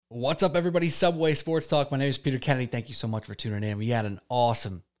What's up, everybody? Subway Sports Talk. My name is Peter Kennedy. Thank you so much for tuning in. We had an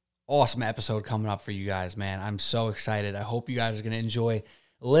awesome episode coming up for you guys, man. I'm so excited. I hope you guys are going to enjoy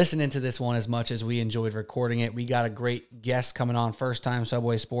listening to this one as much as we enjoyed recording it. We got a great guest coming on, first-time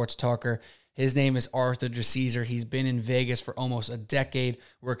Subway Sports Talker. His name is Arthur DeCesar. He's been in Vegas for almost a decade,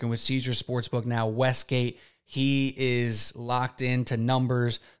 working with Caesar Sportsbook, now Westgate. He is locked into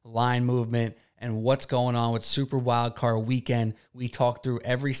numbers, line movement, and what's going on with Super Wildcard Weekend. We talk through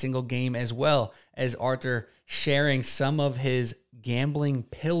every single game, as well as Arthur sharing some of his gambling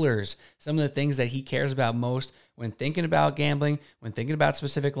pillars, some of the things that he cares about most when thinking about gambling, when thinking about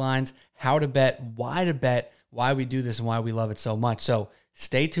specific lines, how to bet, why we do this, and why we love it so much. So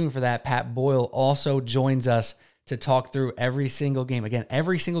stay tuned for that. Pat Boyle also joins us to talk through every single game. Again,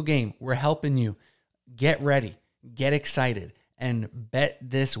 every single game, we're helping you get ready, get excited, and bet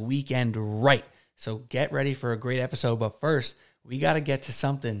this weekend right. So get ready for a great episode. But first, we got to get to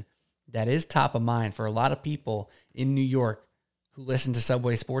something that is top of mind for a lot of people in New York who listen to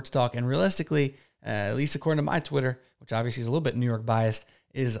Subway Sports Talk. And realistically, at least according to my Twitter, which obviously is a little bit New York biased,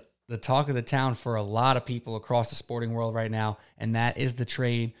 is the talk of the town for a lot of people across the sporting world right now. And that is the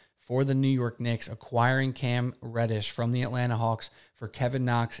trade for the New York Knicks, acquiring Cam Reddish from the Atlanta Hawks for Kevin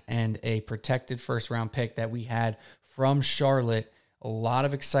Knox and a protected first-round pick that we had from Charlotte. A lot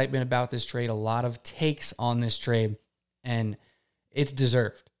of excitement about this trade, a lot of takes on this trade, and it's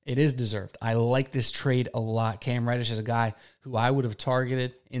deserved. It is deserved. I like this trade a lot. Cam Reddish is a guy who I would have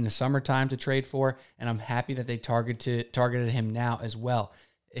targeted in the summertime to trade for, and I'm happy that they targeted him now as well.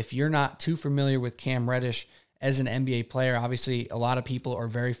 If you're not too familiar with Cam Reddish as an NBA player, obviously a lot of people are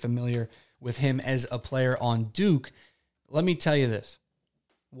very familiar with him as a player on Duke. Let me tell you this.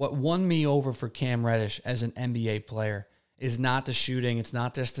 What won me over for Cam Reddish as an NBA player is not the shooting. It's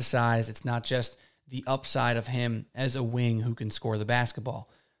not just the size. It's not just the upside of him as a wing who can score the basketball.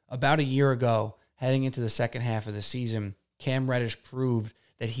 About a year ago, heading into the second half of the season, Cam Reddish proved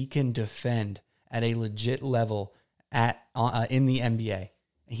that he can defend at a legit level in the NBA.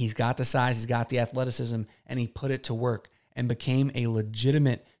 He's got the size, he's got the athleticism, and he put it to work and became a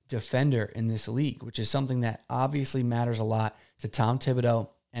legitimate defender in this league, which is something that obviously matters a lot to Tom Thibodeau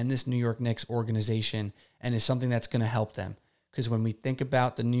and this New York Knicks organization, and is something that's going to help them. Because when we think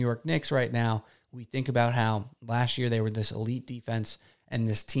about the New York Knicks right now, we think about how last year they were this elite defense and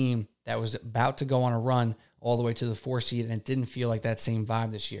this team that was about to go on a run all the way to the 4 seed, and it didn't feel like that same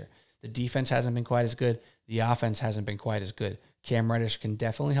vibe this year. The defense hasn't been quite as good. The offense hasn't been quite as good. Cam Reddish can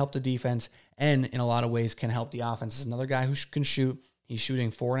definitely help the defense, and in a lot of ways can help the offense. He's another guy who can shoot. He's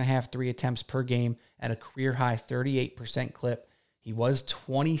shooting 4.5 3 attempts per game at a career-high 38% clip. He was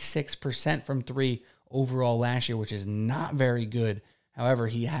 26% from three overall last year, which is not very good. However,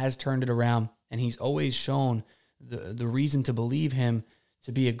 he has turned it around, and he's always shown the reason to believe him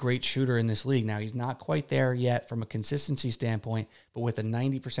to be a great shooter in this league. Now, he's not quite there yet from a consistency standpoint, but with a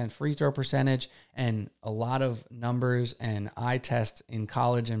 90% free throw percentage and a lot of numbers and eye tests in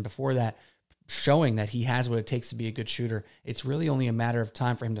college and before that showing that he has what it takes to be a good shooter, it's really only a matter of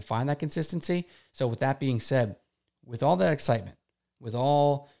time for him to find that consistency. So with that being said, with all that excitement, with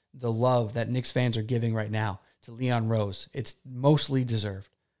all the love that Knicks fans are giving right now to Leon Rose, it's mostly deserved.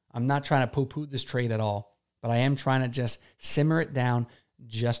 I'm not trying to poo-poo this trade at all, but I am trying to just simmer it down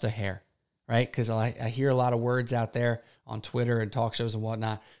just a hair, right? Because I hear a lot of words out there on Twitter and talk shows and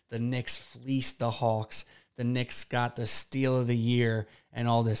whatnot. The Knicks fleeced the Hawks. The Knicks got the steal of the year and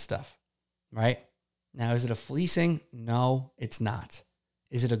all this stuff, right? Now, is it a fleecing? No, it's not.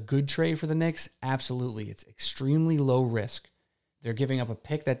 Is it a good trade for the Knicks? Absolutely. It's extremely low risk. They're giving up a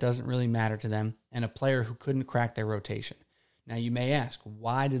pick that doesn't really matter to them and a player who couldn't crack their rotation. Now, you may ask,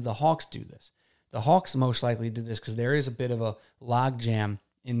 why did the Hawks do this? The Hawks most likely did this because there is a bit of a logjam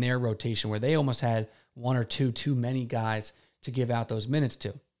in their rotation where they almost had one or two too many guys to give out those minutes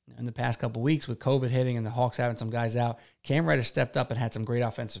to. In the past couple of weeks with COVID hitting and the Hawks having some guys out, Cam Reddish stepped up and had some great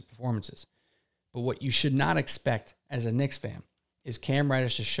offensive performances. But what you should not expect as a Knicks fan is Cam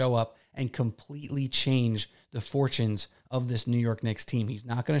Reddish to show up and completely change the fortunes of this New York Knicks team. He's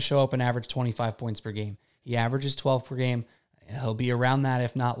not going to show up and average 25 points per game. He averages 12 per game. He'll be around that,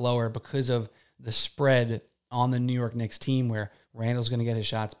 if not lower, because of the spread on the New York Knicks team where Randall's going to get his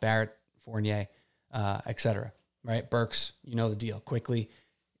shots, Barrett, Fournier, etc. Right? Burks, you know the deal. Quickly,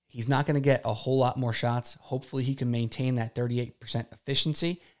 he's not going to get a whole lot more shots. Hopefully he can maintain that 38%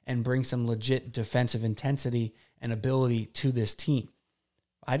 efficiency and bring some legit defensive intensity and ability to this team.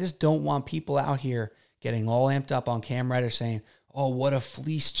 I just don't want people out here getting all amped up on Cam Reddish saying, oh, what a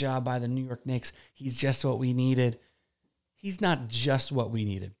fleece job by the New York Knicks. He's just what we needed. He's not just what we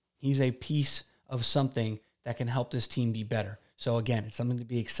needed. He's a piece of something that can help this team be better. So again, it's something to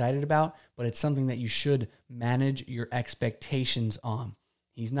be excited about, but it's something that you should manage your expectations on.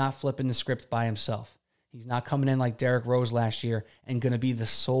 He's not flipping the script by himself. He's not coming in like Derrick Rose last year and going to be the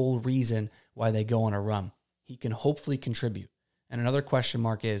sole reason why they go on a run. He can hopefully contribute. And another question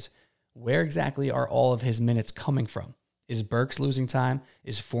mark is, where exactly are all of his minutes coming from? Is Burks losing time?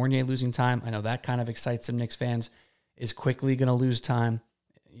 Is Fournier losing time? I know that kind of excites some Knicks fans. Is Quickly going to lose time?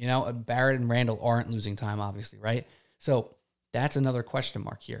 Barrett and Randall aren't losing time, obviously, right? So that's another question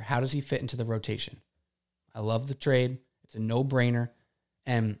mark here. How does he fit into the rotation? I love the trade. It's a no-brainer.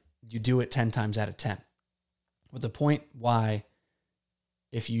 And you do it 10 times out of 10. But the point why,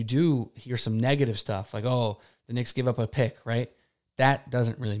 if you do hear some negative stuff, like, oh, the Knicks give up a pick, right? That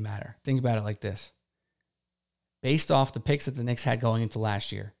doesn't really matter. Think about it like this. Based off the picks that the Knicks had going into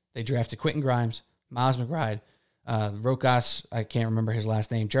last year, they drafted Quentin Grimes, Miles McBride, Rokas, I can't remember his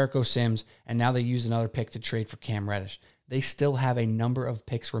last name, Jericho Sims, and now they used another pick to trade for Cam Reddish. They still have a number of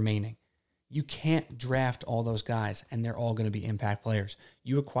picks remaining. You can't draft all those guys, and they're all going to be impact players.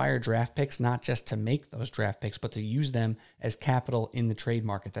 You acquire draft picks not just to make those draft picks, but to use them as capital in the trade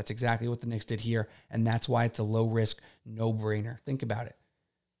market. That's exactly what the Knicks did here, and that's why it's a low-risk, no-brainer. Think about it.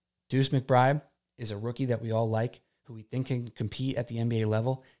 Deuce McBride is a rookie that we all like, who we think can compete at the NBA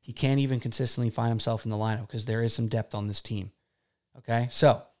level. He can't even consistently find himself in the lineup because there is some depth on this team. Okay?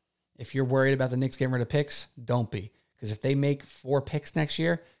 So, if you're worried about the Knicks getting rid of picks, don't be. Because if they make 4 picks next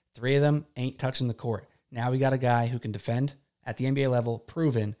year, 3 of them ain't touching the court. Now we got a guy who can defend at the NBA level,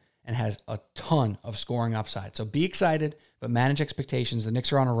 proven, and has a ton of scoring upside. So be excited, but manage expectations. The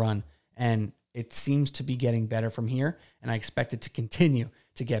Knicks are on a run, and it seems to be getting better from here, and I expect it to continue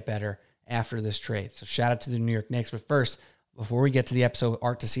to get better after this trade. So shout out to the New York Knicks. But first, before we get to the episode,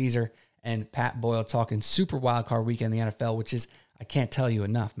 Art to Caesar and Pat Boyle talking Super Wildcard Weekend in the NFL, which is, I can't tell you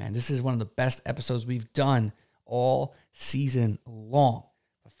enough, man. This is one of the best episodes we've done all season long.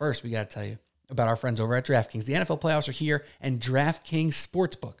 First, we got to tell you about our friends over at DraftKings. The NFL playoffs are here, and DraftKings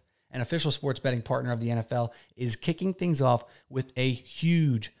Sportsbook, an official sports betting partner of the NFL, is kicking things off with a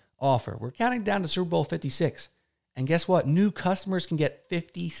huge offer. We're counting down to Super Bowl 56. And guess what? New customers can get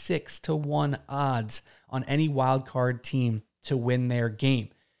 56-1 odds on any wild card team to win their game.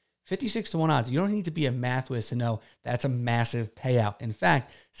 56-1 odds. You don't need to be a math whiz to know that's a massive payout. In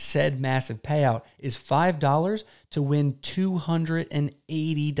fact, said massive payout is $5 to win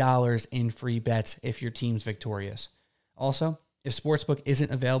 $280 in free bets if your team's victorious. Also, if Sportsbook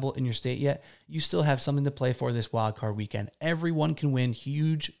isn't available in your state yet, you still have something to play for this wildcard weekend. Everyone can win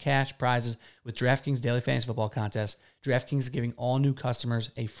huge cash prizes with DraftKings Daily Fantasy Football Contest. DraftKings is giving all new customers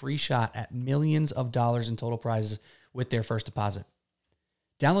a free shot at millions of dollars in total prizes with their first deposit.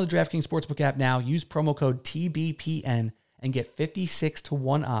 Download the DraftKings Sportsbook app now, use promo code TBPN, and get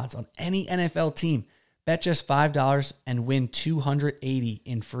 56-1 odds on any NFL team. Bet just $5 and win $280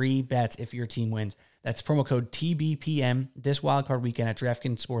 in free bets if your team wins. That's promo code TBPN this wildcard weekend at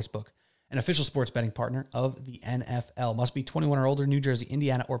DraftKings Sportsbook, an official sports betting partner of the NFL. Must be 21 or older, New Jersey,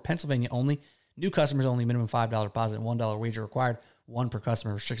 Indiana, or Pennsylvania only. New customers only, minimum $5 deposit and $1 wager required. One per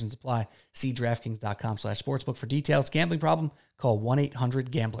customer. Restrictions apply. See DraftKings.com/sportsbook for details. Gambling problem? Call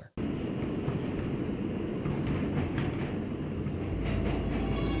 1-800-GAMBLER.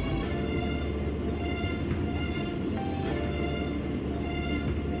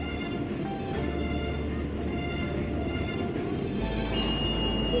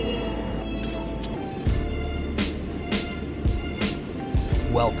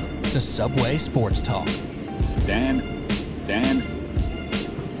 Welcome to Subway Sports Talk. Stand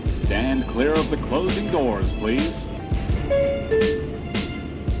clear of the closing doors, please.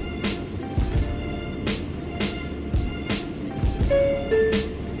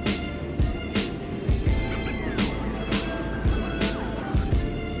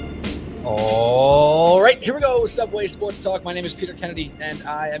 All right, here we go. Subway Sports Talk. My name is Peter Kennedy, and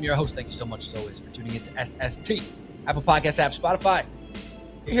I am your host. Thank you so much, as always, for tuning into SST, Apple Podcasts app, Spotify.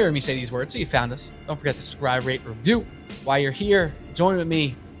 You're hearing me say these words, so you found us. Don't forget to subscribe, rate, review. While you're here, join with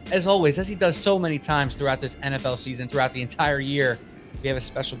me, as always, as he does so many times throughout this NFL season, throughout the entire year. We have a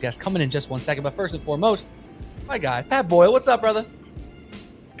special guest coming in just 1 second, but first and foremost, my guy, Pat Boyle. What's up, brother?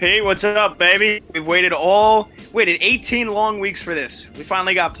 P, what's up, baby? We've waited 18 long weeks for this. We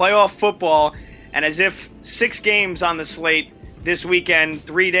finally got playoff football, and as if 6 games on the slate this weekend,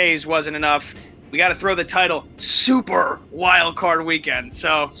 3 days wasn't enough, we got to throw the title Super Wild Card Weekend.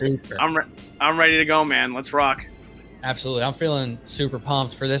 So Super. I'm ready to go, man. Let's rock. Absolutely. I'm feeling super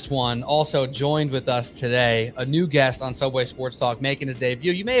pumped for this one. Also joined with us today, a new guest on Subway Sports Talk making his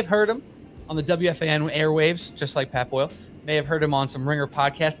debut. You may have heard him on the WFAN airwaves, just like Pat Boyle. May have heard him on some Ringer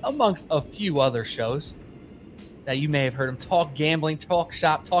podcasts, amongst a few other shows. that you may have heard him talk gambling, talk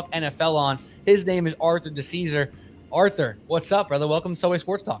shop, talk NFL on. His name is Arthur DeCesar. Arthur, what's up, brother? Welcome to Subway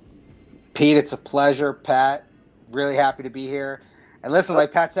Sports Talk. Pete, it's a pleasure. Pat, really happy to be here. And listen,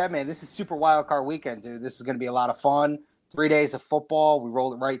 like Pat said, man, this is Super Wildcard Weekend, dude. This is going to be a lot of fun. 3 days of football. We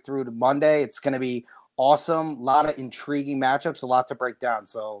rolled it right through to Monday. It's going to be awesome. A lot of intriguing matchups, a lot to break down.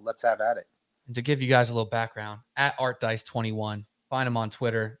 So let's have at it. And to give you guys a little background, at ArtDice21, find him on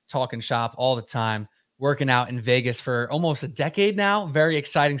Twitter, talking shop all the time, working out in Vegas for almost a decade now. Very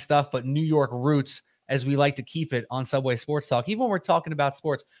exciting stuff, but New York roots, as we like to keep it on Subway Sports Talk. Even when we're talking about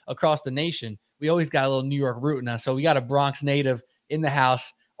sports across the nation, we always got a little New York root in us. So we got a Bronx native in the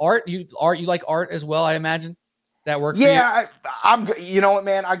house. Art, you like art as well, I imagine? That work for you? Yeah, I'm. You know what,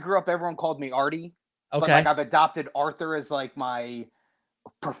 man? I grew up, everyone called me Artie. Okay. But like I've adopted Arthur as like my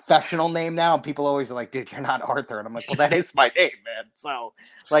professional name now, and people always are like, dude, you're not Arthur. And I'm like, well, that is my name, man. So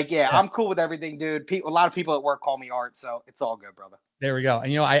like, yeah, I'm cool with everything, dude. A lot of people at work call me Art, so it's all good, brother. There we go.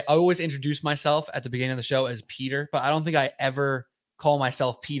 And I always introduce myself at the beginning of the show as Peter, but I don't think I ever call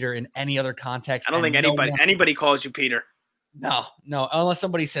myself Peter in any other context. I don't think anybody calls you Peter. No, unless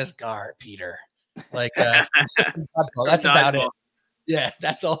somebody says Gar Peter. Like that's about it. Yeah,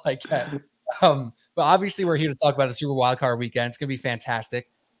 that's all I get. But obviously we're here to talk about the Super Wildcard Weekend. It's gonna be fantastic.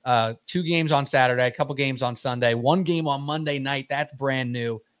 2 games on Saturday, a couple games on Sunday, 1 game on Monday night. That's brand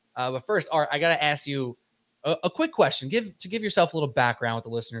new. But first, Art, I gotta ask you a quick question. Give yourself a little background with the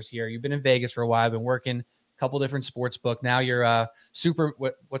listeners here. You've been in Vegas for a while, been working a couple different sports book. Now you're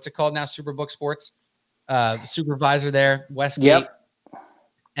what's it called now? Superbook Sports supervisor there, Westgate. Yep.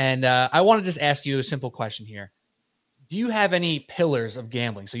 And I want to just ask you a simple question here. Do you have any pillars of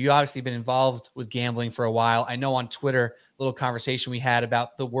gambling? So you obviously been involved with gambling for a while. I know on Twitter, a little conversation we had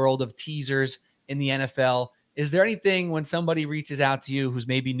about the world of teasers in the NFL. Is there anything when somebody reaches out to you who's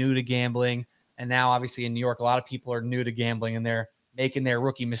maybe new to gambling, and now obviously in New York, a lot of people are new to gambling and they're making their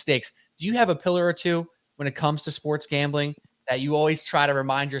rookie mistakes. Do you have a pillar or two when it comes to sports gambling that you always try to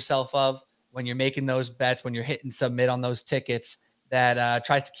remind yourself of when you're making those bets, when you're hitting submit on those tickets, that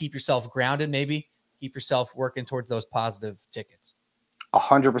tries to keep yourself grounded, maybe keep yourself working towards those positive tickets?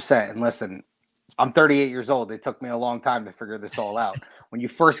 100%. And listen, I'm 38 years old. It took me a long time to figure this all out. When you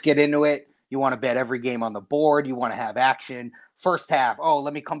first get into it, you want to bet every game on the board. You want to have action. First half,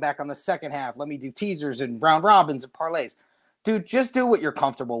 let me come back on the second half. Let me do teasers and round robins and parlays. Dude, just do what you're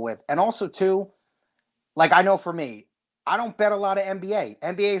comfortable with. And also, too, like I know for me, I don't bet a lot of NBA.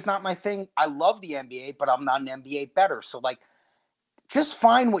 NBA is not my thing. I love the NBA, but I'm not an NBA bettor. So, like, just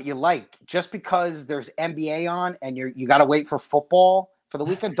find what you like. Just because there's NBA on and you got to wait for football for the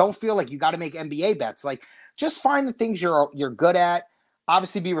weekend, don't feel like you got to make NBA bets. Like, just find the things you're good at.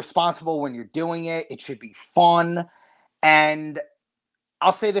 Obviously, be responsible when you're doing it. It should be fun. And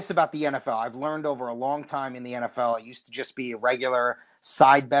I'll say this about the NFL. I've learned over a long time in the NFL. I used to just be a regular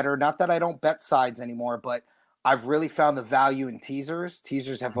side bettor. Not that I don't bet sides anymore, but I've really found the value in teasers.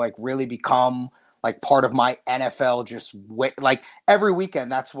 Teasers have like really become like part of my NFL like every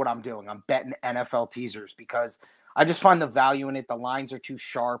weekend, that's what I'm doing. I'm betting NFL teasers because I just find the value in it. The lines are too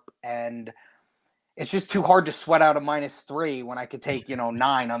sharp and it's just too hard to sweat out a -3 when I could take,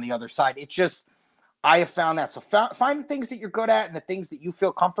 9 on the other side. It's just, I have found that. So find the things that you're good at and the things that you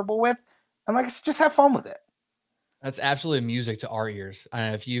feel comfortable with. And like, just have fun with it. That's absolutely music to our ears.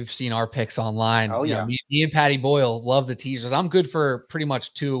 If you've seen our picks online, yeah. Me and Patty Boyle love the teasers. I'm good for pretty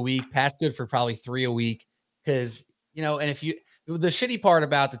much 2 a week. Pat's good for probably 3 a week because, and the shitty part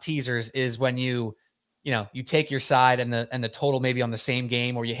about the teasers is when you take your side and the total maybe on the same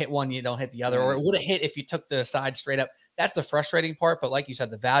game, or you hit one, you don't hit the other, or it would have hit if you took the side straight up. That's the frustrating part. But like you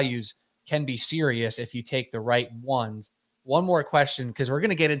said, the values can be serious if you take the right ones. One more question, because we're going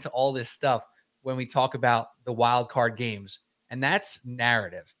to get into all this stuff when we talk about the wild card games, and that's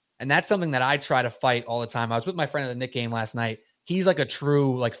narrative. And that's something that I try to fight all the time. I was with my friend at the Knick game last night. He's like a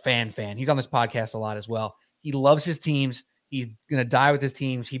true fan. He's on this podcast a lot as well. He loves his teams. He's going to die with his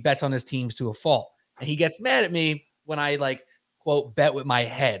teams. He bets on his teams to a fault. And he gets mad at me when I quote, bet with my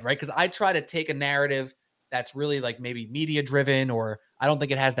head, right? Because I try to take a narrative that's really maybe media driven, or I don't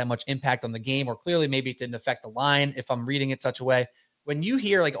think it has that much impact on the game, or clearly maybe it didn't affect the line if I'm reading it such a way. When you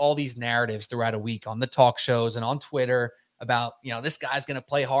hear all these narratives throughout a week on the talk shows and on Twitter about, this guy's going to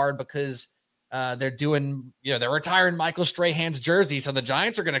play hard because they're doing, they're retiring Michael Strahan's jersey, so the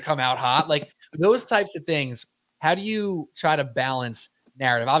Giants are going to come out hot. Those types of things, how do you try to balance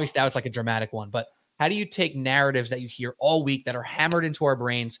narrative? Obviously, that was a dramatic one, but how do you take narratives that you hear all week that are hammered into our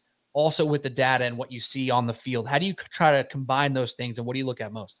brains, also with the data and what you see on the field? How do you try to combine those things, and what do you look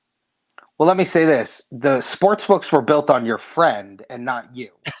at most? Well, let me say this. The sports books were built on your friend and not you.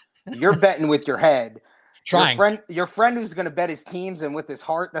 You're betting with your head. Trying. Your friend who's going to bet his teams and with his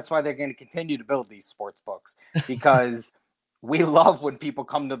heart, that's why they're going to continue to build these sports books, because we love when people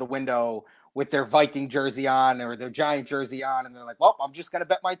come to the window with their Viking jersey on or their Giant jersey on, and they're like, well, I'm just going to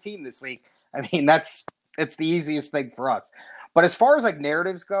bet my team this week. I mean, it's the easiest thing for us. But as far as like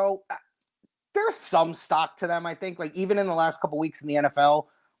narratives go, there's some stock to them, I think. Like even in the last couple weeks in the NFL,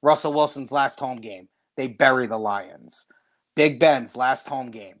 Russell Wilson's last home game, they bury the Lions. Big Ben's last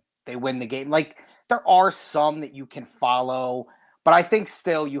home game, they win the game. Like there are some that you can follow, but I think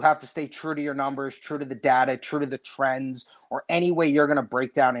still you have to stay true to your numbers, true to the data, true to the trends, or any way you're going to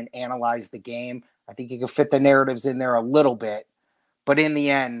break down and analyze the game. I think you can fit the narratives in there a little bit, but in the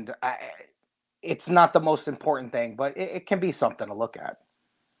end, it's not the most important thing, but it can be something to look at.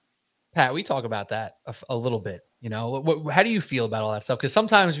 Pat, we talk about that a little bit. You know, how do you feel about all that stuff? Because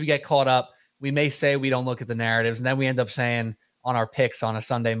sometimes we get caught up. We may say we don't look at the narratives, and then we end up saying on our picks on a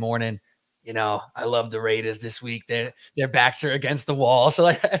Sunday morning, you know, I love the Raiders this week. Their backs are against the wall. So,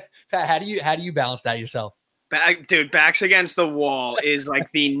 like, Pat, how do you balance that yourself? Dude, backs against the wall is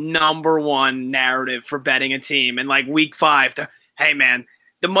like the number one narrative for betting a team. And like week 5, hey man,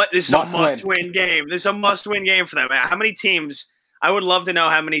 this is a must-win game. This is a must-win game for them. How many teams? I would love to know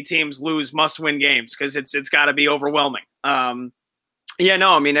how many teams lose must-win games because it's got to be overwhelming. Yeah,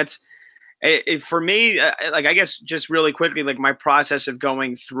 no, I mean for me, like I guess just really quickly, like my process of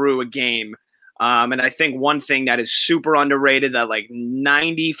going through a game. And I think one thing that is super underrated that like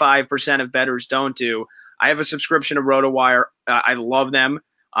 95% of bettors don't do. I have a subscription to RotoWire. I love them.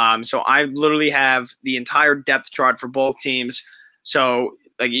 So I literally have the entire depth chart for both teams. So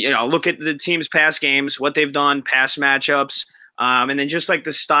like, you know, look at the team's past games, what they've done, past matchups, and then just like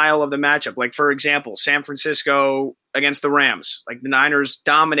the style of the matchup. Like for example, San Francisco against the Rams. Like the Niners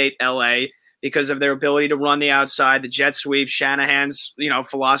dominate LA because of their ability to run the outside, the jet sweep, Shanahan's, you know,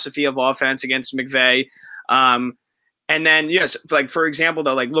 philosophy of offense against McVay. And then, yes, like, for example,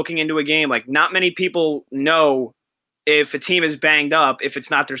 though, like looking into a game, like not many people know if a team is banged up, if it's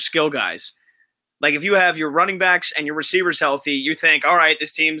not their skill guys. Like if you have your running backs and your receivers healthy, you think, all right,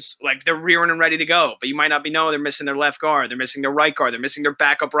 this team's like they're rearing and ready to go. But you might not be knowing they're missing their left guard. They're missing their right guard. They're missing their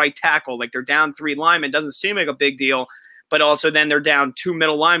backup right tackle. Like they're down 3 linemen. Doesn't seem like a big deal. But also then they're down 2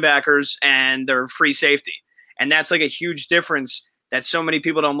 middle linebackers and they're free safety. And that's like a huge difference that so many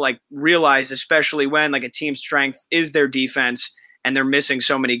people don't like realize, especially when like a team's strength is their defense and they're missing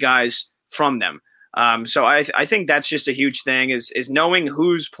so many guys from them. So I think that's just a huge thing is knowing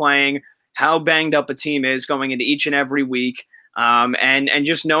who's playing, how banged up a team is going into each and every week, and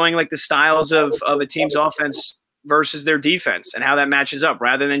just knowing like the styles of a team's offense versus their defense and how that matches up,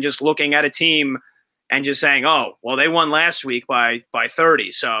 rather than just looking at a team and just saying, oh, well, they won last week by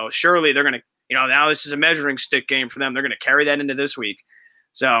 30, so surely they're going to, you know, now this is a measuring stick game for them. They're going to carry that into this week.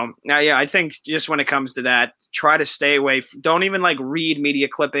 So now, yeah, I think just when it comes to that, try to stay away. Don't even like read media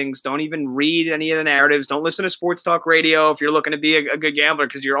clippings. Don't even read any of the narratives. Don't listen to sports talk radio if you're looking to be a good gambler,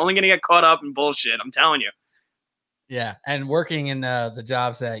 because you're only going to get caught up in bullshit. I'm telling you. Yeah, and working in the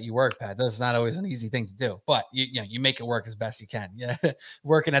jobs that you work, Pat, that's not always an easy thing to do. But you make it work as best you can. Yeah,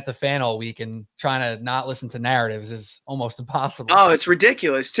 working at the Fan all week and trying to not listen to narratives is almost impossible. Oh, it's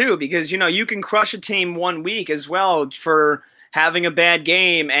ridiculous too, because you can crush a team one week as well for having a bad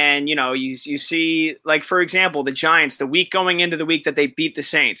game, and you see, like for example, the Giants, the week going into the week that they beat the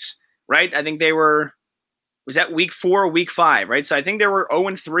Saints, right? I think they were. Was that week 4 or week 5, right? So I think they were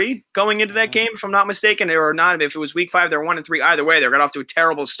 0-3 going into that game, if I'm not mistaken. They were not. If it was week 5, they're 1-3. Either way, they got off to a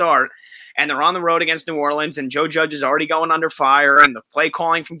terrible start, and they're on the road against New Orleans, and Joe Judge is already going under fire, and the play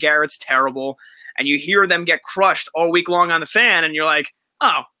calling from Garrett's terrible, and you hear them get crushed all week long on the Fan, and you're like,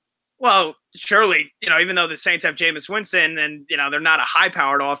 oh, well, surely, even though the Saints have Jameis Winston, and they're not a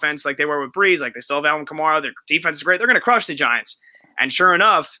high-powered offense like they were with Breeze, like they still have Alvin Kamara, their defense is great, they're going to crush the Giants, and sure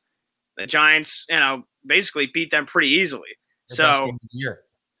enough, the Giants, basically beat them pretty easily. So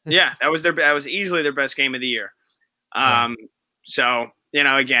yeah, that was easily their best game of the year. So,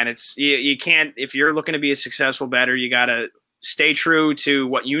 again, it's, you can't, if you're looking to be a successful bettor, you got to stay true to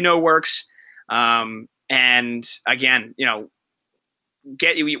what works. And again,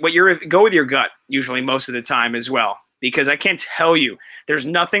 go with your gut usually most of the time as well, because I can't tell you, there's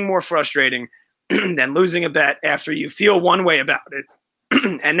nothing more frustrating than losing a bet after you feel one way about it.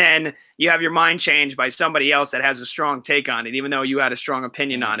 And then you have your mind changed by somebody else that has a strong take on it, even though you had a strong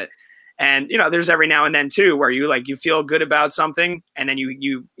opinion on it. And, there's every now and then too, where you feel good about something, and then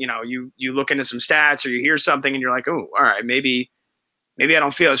you look into some stats or you hear something and you're like, oh, all right, maybe I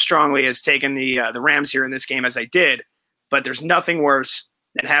don't feel as strongly as taking the Rams here in this game as I did, but there's nothing worse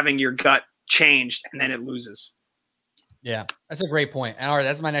than having your gut changed and then it loses. Yeah, that's a great point. And all right,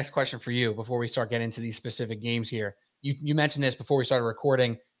 that's my next question for you before we start getting into these specific games here. You mentioned this before we started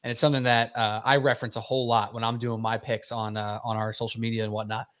recording, and it's something that I reference a whole lot when I'm doing my picks on our social media and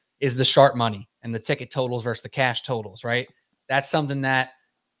whatnot, is the sharp money and the ticket totals versus the cash totals, right? That's something that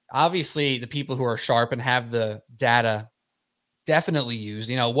obviously the people who are sharp and have the data definitely use.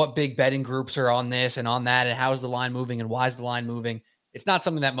 You know, what big betting groups are on this and on that, and how's the line moving and why is the line moving? It's not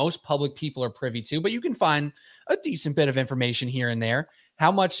something that most public people are privy to, but you can find a decent bit of information here and there.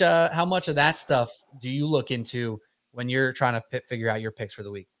 How much of that stuff do you look into when you're trying to figure out your picks for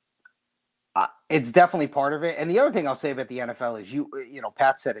the week? It's definitely part of it. And the other thing I'll say about the NFL is you know,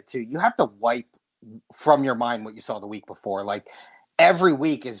 Pat said it too. You have to wipe from your mind what you saw the week before. Like every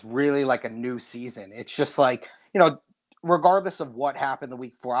week is really like a new season. It's just like, you know, regardless of what happened the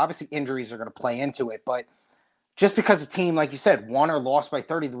week before, obviously injuries are going to play into it, but just because a team, like you said, won or lost by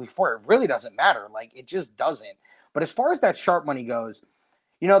 30 the week before, it really doesn't matter. Like, it just doesn't. But as far as that sharp money goes,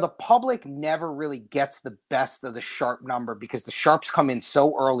 you know, the public never really gets the best of the sharp number because the sharps come in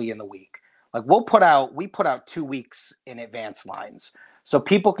so early in the week. Like, we put out 2 weeks in advance lines. So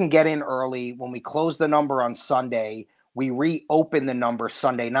people can get in early. When we close the number on Sunday, we reopen the number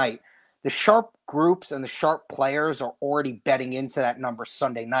Sunday night. The sharp groups and the sharp players are already betting into that number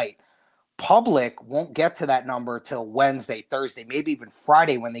Sunday night. Public won't get to that number till Wednesday, Thursday, maybe even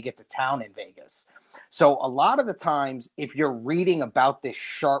Friday when they get to town in Vegas. So a lot of the times, if you're reading about this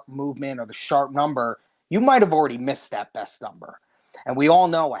sharp movement or the sharp number, you might have already missed that best number. And we all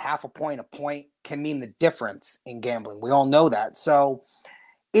know a half a point can mean the difference in gambling. We all know that. So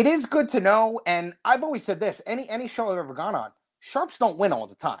it is good to know. And I've always said this, any show I've ever gone on, sharps don't win all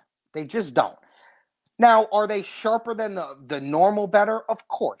the time. They just don't. Now, are they sharper than the normal bettor? Of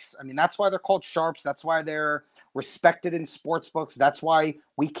course. I mean, that's why they're called sharps. That's why they're respected in sports books. That's why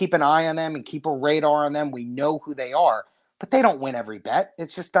we keep an eye on them and keep a radar on them. We know who they are, but they don't win every bet.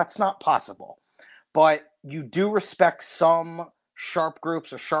 It's just that's not possible. But you do respect some sharp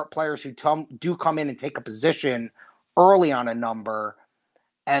groups or sharp players who do come in and take a position early on a number.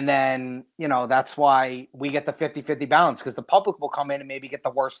 And then, you know, that's why we get the 50-50 balance because the public will come in and maybe get the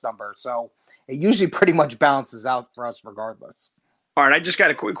worst number. So it usually pretty much balances out for us regardless. All right, I just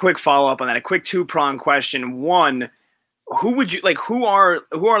got a quick follow-up on that, a quick two-prong question. One, who would you like? Who are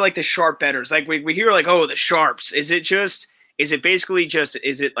like the sharp bettors? Like we hear like, oh, the sharps. Is it basically just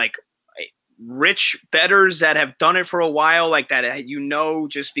like rich bettors that have done it for a while, like that, you know,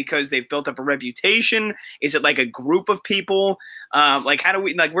 just because they've built up a reputation? Is it like a group of people? Like, how do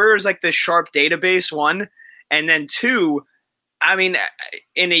we, like, where is like the sharp database? One, and then two, I mean,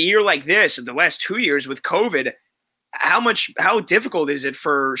 in a year like this, the last 2 years with COVID, how difficult is it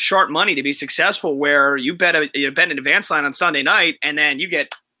for sharp money to be successful where you bet an advance line on Sunday night and then you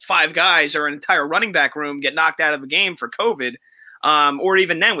get 5 guys or an entire running back room get knocked out of the game for COVID? Or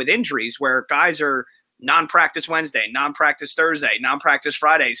even then with injuries where guys are non-practice Wednesday, non-practice Thursday, non-practice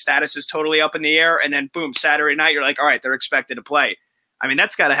Friday, status is totally up in the air. And then boom, Saturday night, you're like, all right, they're expected to play. I mean,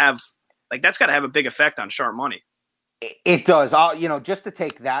 that's gotta have a big effect on sharp money. It does. You know, just to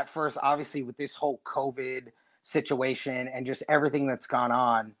take that first, obviously with this whole COVID situation and just everything that's gone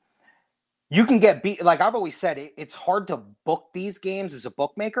on, you can get beat. Like I've always said, it's hard to book these games as a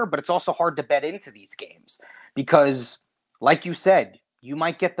bookmaker, but it's also hard to bet into these games because, like you said, you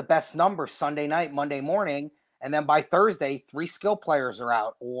might get the best number Sunday night, Monday morning, and then by Thursday, 3 skill players are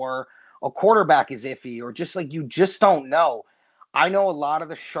out, or a quarterback is iffy, or just like you just don't know. I know a lot of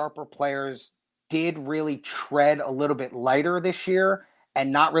the sharper players did really tread a little bit lighter this year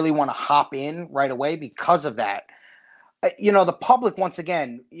and not really want to hop in right away because of that. You know, the public, once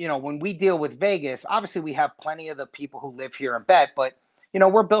again, you know, when we deal with Vegas, obviously we have plenty of the people who live here and bet, but, you know,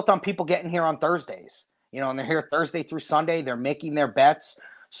 we're built on people getting here on Thursdays. You know, and they're here Thursday through Sunday. They're making their bets,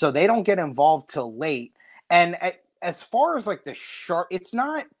 so they don't get involved till late. And as far as like the sharp, it's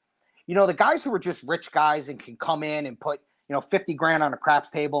not, you know, the guys who are just rich guys and can come in and put, you know, 50 grand on a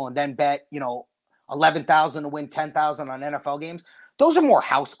craps table and then bet, you know, 11,000 to win 10,000 on NFL games. Those are more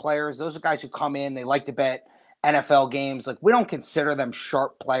house players. Those are guys who come in, they like to bet NFL games. Like, we don't consider them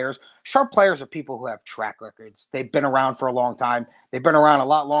sharp players. Sharp players are people who have track records. They've been around for a long time. They've been around a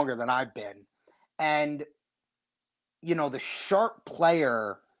lot longer than I've been. And, you know, the sharp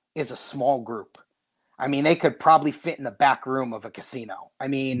player is a small group. I mean, they could probably fit in the back room of a casino. I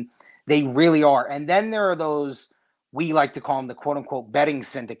mean, they really are. And then there are those, we like to call them the quote unquote betting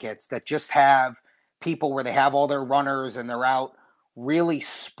syndicates that just have people where they have all their runners and they're out really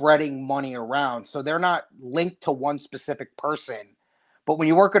spreading money around. So they're not linked to one specific person. But when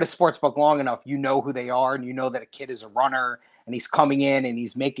you work at a sports book long enough, you know who they are and you know that a kid is a runner and he's coming in and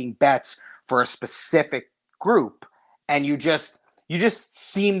he's making bets for a specific group. and you just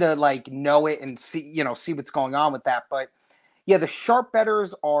seem to like know it and see what's going on with that. But yeah, the sharp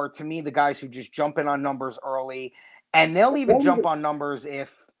bettors are, to me, the guys who just jump in on numbers early, and they'll even jump on numbers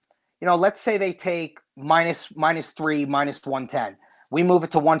if, let's say they take minus 3, minus 110. We move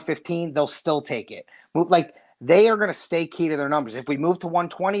it to 115, they'll still take it. They are going to stay key to their numbers. If we move to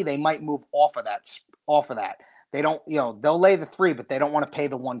 120, they might move off of that. They don't, they'll lay the 3, but they don't want to pay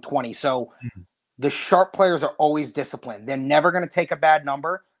the 120. So the sharp players are always disciplined. They're never going to take a bad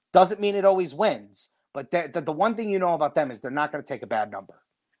number. Doesn't mean it always wins. But the one thing about them is they're not going to take a bad number.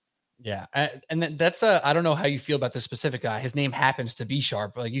 Yeah. And that's I don't know how you feel about this specific guy. His name happens to be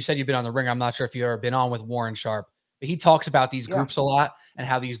Sharp. Like you said, you've been on the Ringer. I'm not sure if you've ever been on with Warren Sharp, but he talks about these groups a lot and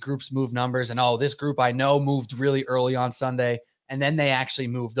how these groups move numbers. And, this group I know moved really early on Sunday, and then they actually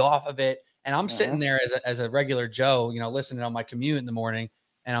moved off of it. And I'm sitting there as a regular Joe, listening on my commute in the morning,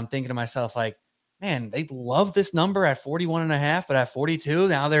 and I'm thinking to myself, like, man, they love this number at 41.5, but at 42,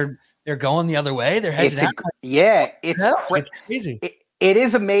 now they're going the other way. They're heading out. It's crazy. It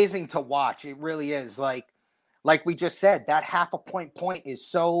is amazing to watch. It really is. Like we just said, that half a point is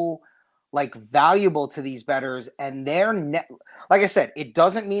so valuable to these bettors, and like I said, it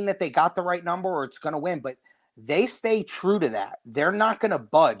doesn't mean that they got the right number or it's going to win, but they stay true to that. They're not going to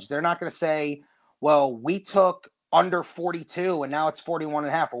budge. They're not going to say, well, we took under 42 and now it's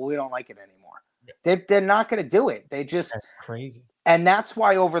 41.5. Well, we don't like it anymore. They're not going to do it. That's crazy. And that's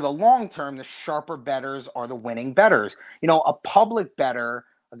why over the long term, the sharper bettors are the winning bettors. A public bettor,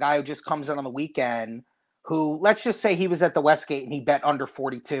 a guy who just comes in on the weekend, who, let's just say he was at the Westgate and he bet under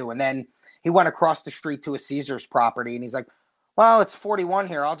 42, and then he went across the street to a Caesars property and he's like, well, it's 41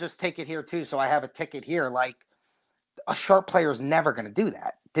 here. I'll just take it here too, so I have a ticket here. Like, a sharp player is never going to do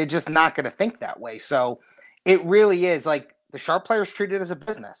that. They're just not going to think that way. So it really is like the sharp players treat it as a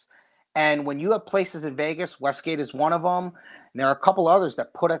business. And when you have places in Vegas, Westgate is one of them, and there are a couple others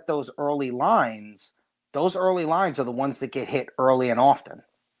that put at those early lines. Those early lines are the ones that get hit early and often.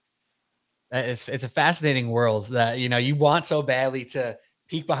 It's a fascinating world that, you want so badly to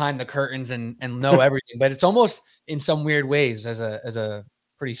peek behind the curtains and know everything, but it's almost in some weird ways, as a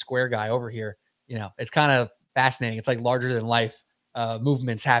pretty square guy over here, it's kind of fascinating. It's like larger than life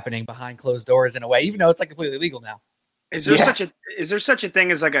movements happening behind closed doors in a way, even though it's like completely legal now. Is there such a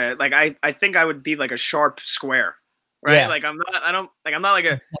thing as I think I would be like a sharp square, right? Yeah. Like I'm not like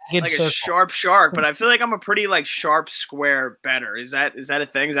a sharp shark, but I feel like I'm a pretty sharp square better. Is that a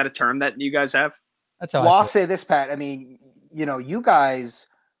thing? Is that a term that you guys have? That's how I'll say this, Pat. I mean, you guys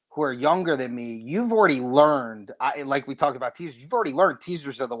who are younger than me, you've already learned, like we talked about teasers, you've already learned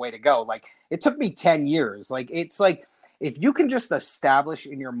teasers are the way to go. Like, it took me 10 years. Like, it's like, if you can just establish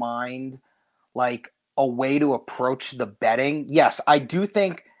in your mind, a way to approach the betting. Yes, I do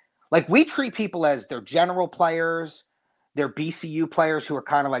think we treat people as their general players, their BCU players who are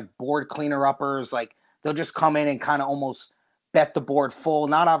kind of like board cleaner uppers. Like, they'll just come in and kind of almost bet the board full,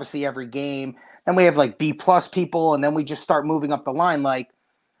 not obviously every game. Then we have B+ people, and then we just start moving up the line.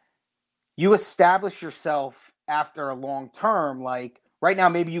 You establish yourself after a long term. Right now,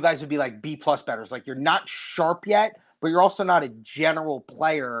 maybe you guys would be B+ bettors. You're not sharp yet, but you're also not a general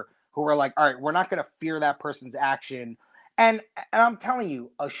player who are all right, we're not going to fear that person's action. And I'm telling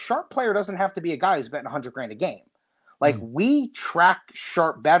you, a sharp player doesn't have to be a guy who's betting $100,000 a game. We track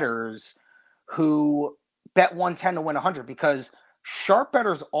sharp bettors who bet 110 to win 100, because sharp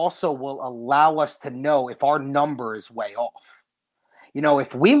bettors also will allow us to know if our number is way off.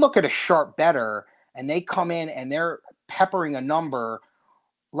 If we look at a sharp bettor and they come in and they're peppering a number,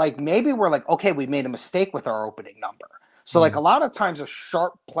 maybe we're okay, we made a mistake with our opening number. So a lot of times a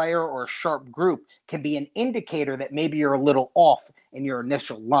sharp player or a sharp group can be an indicator that maybe you're a little off in your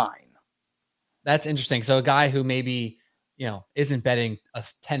initial line. That's interesting. So a guy who maybe, isn't betting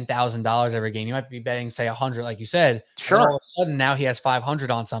 $10,000 every game, you might be betting, say, 100, like you said. Sure. All of a sudden now he has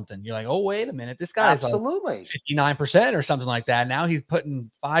 500 on something. You're like, oh, wait a minute. This guy's absolutely 59% or something like that. Now he's putting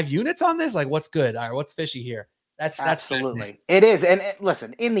 5 units on this. What's good? All right, what's fishy here? That's absolutely. It is. And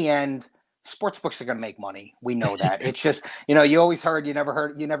listen, in the end, sportsbooks are going to make money. We know that. It's just, you always heard, you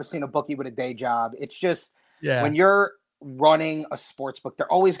never seen a bookie with a day job. It's just, when you're running a sportsbook,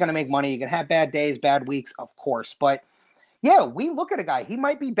 they're always going to make money. You can have bad days, bad weeks, of course. But yeah, we look at a guy, he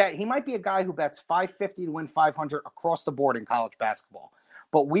might be a guy who bets 550 to win 500 across the board in college basketball.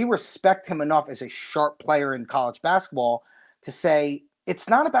 But we respect him enough as a sharp player in college basketball to say, it's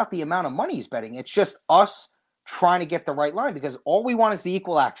not about the amount of money he's betting. It's just us trying to get the right line, because all we want is the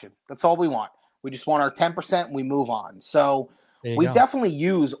equal action. That's all we want. We just want our 10% and we move on. So we definitely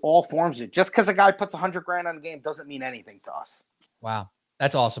use all forms of it. Just because a guy puts $100,000 on a game doesn't mean anything to us. Wow.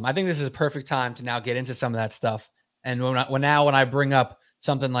 That's awesome. I think this is a perfect time to now get into some of that stuff. And when I bring up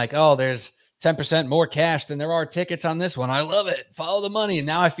something like, oh, there's 10% more cash than there are tickets on this one, I love it. Follow the money. And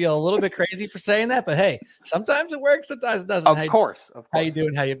now I feel a little bit crazy for saying that, but hey, sometimes it works, sometimes it doesn't. Of course. How you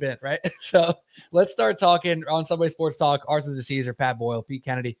doing? How you been? Right. So let's start talking on Subway Sports Talk. Arthur DeCesar, Pat Boyle, Pete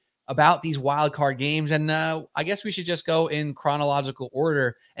Kennedy, about these wild card games. And I guess we should just go in chronological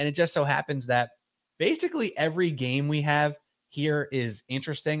order. And it just so happens that basically every game we have here is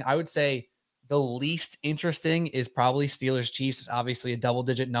interesting. I would say the least interesting is probably Steelers Chiefs. It's obviously a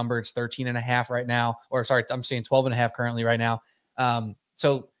double-digit number. It's 13.5 right now. Or sorry, I'm saying 12.5 currently right now.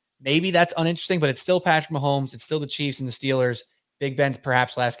 So maybe that's uninteresting, but it's still Patrick Mahomes. It's still the Chiefs and the Steelers. Big Ben's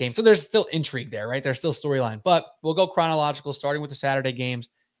perhaps last game. So there's still intrigue there, right? There's still storyline. But we'll go chronological, starting with the Saturday games.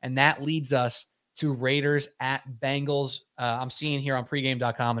 And that leads us to Raiders at Bengals. I'm seeing here on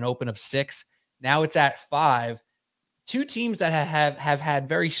pregame.com an open of 6. Now it's at 5. Two teams that have had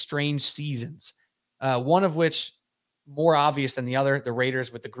very strange seasons, one of which more obvious than the other, the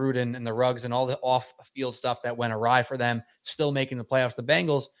Raiders with the Gruden and the Ruggs and all the off-field stuff that went awry for them, still making the playoffs. The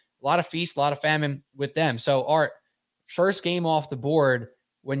Bengals, a lot of feast, a lot of famine with them. So, Art, first game off the board,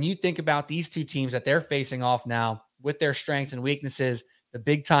 when you think about these two teams that they're facing off now with their strengths and weaknesses, the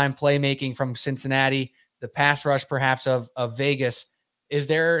big-time playmaking from Cincinnati, the pass rush perhaps of Vegas, is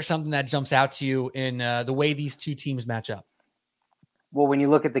there something that jumps out to you in the way these two teams match up? Well, when you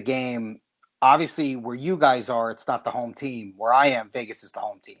look at the game, obviously where you guys are, it's not the home team. Where I am, Vegas is the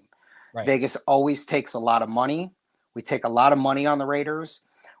home team. Right. Vegas always takes a lot of money. We take a lot of money on the Raiders.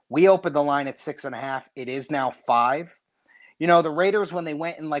 We opened the line at 6.5. It is now 5. You know, the Raiders, when they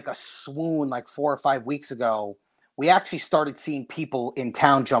went in like a swoon like 4 or 5 weeks ago, we actually started seeing people in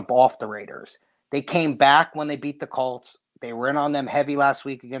town jump off the Raiders. They came back when they beat the Colts. They were in on them heavy last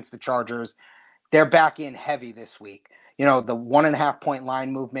week against the Chargers. They're back in heavy this week. You know, the 1.5 point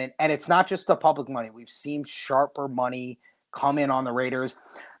line movement. And it's not just the public money. We've seen sharper money come in on the Raiders.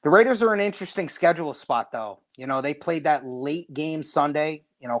 The Raiders are an interesting schedule spot, though. You know, they played that late game Sunday,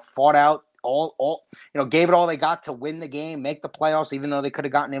 you know, fought out all, you know, gave it all they got to win the game, make the playoffs, even though they could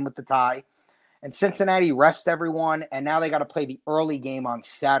have gotten in with the tie. And Cincinnati rest everyone. And now they got to play the early game on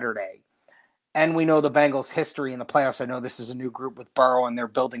Saturday. And we know the Bengals' history in the playoffs. I know this is a new group with Burrow and they're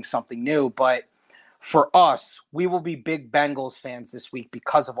building something new. But for us, we will be big Bengals fans this week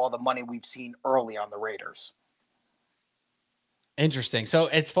because of all the money we've seen early on the Raiders. Interesting. So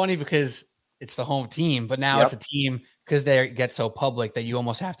it's funny because it's the home team, but now it's a team because they get so public that you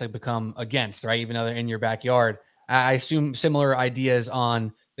almost have to become against, right? Even though they're in your backyard. I assume similar ideas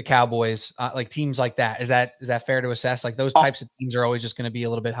on the Cowboys, like teams like that. Is that fair to assess? Like those types of teams are always just going to be a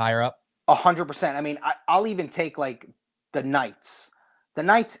little bit higher up? 100%. I mean, I'll even take like the Knights. The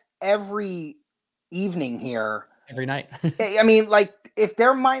Knights every evening here. Every night. I mean, like if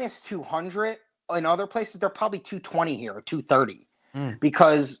they're minus 200 in other places, they're probably 220 here or 230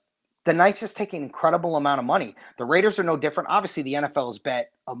 because the Knights just take an incredible amount of money. The Raiders are no different. Obviously, the NFL has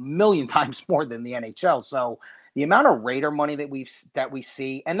bet 1,000,000 times more than the NHL. So the amount of Raider money that we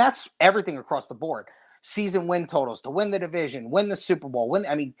see, and that's everything across the board. Season win totals to win the division, win the Super Bowl.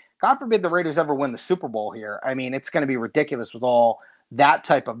 I mean, God forbid the Raiders ever win the Super Bowl here. I mean, it's going to be ridiculous with all that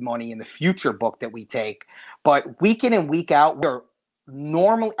type of money in the future book that we take. But week in and week out, we're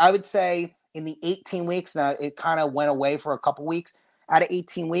normally, I would say, in the 18 weeks, now it kind of went away for a couple weeks. Out of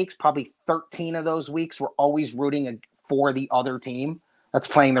 18 weeks, probably 13 of those weeks, we're always rooting for the other team that's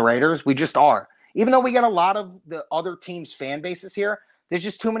playing the Raiders. We just are. Even though we get a lot of the other teams' fan bases here, there's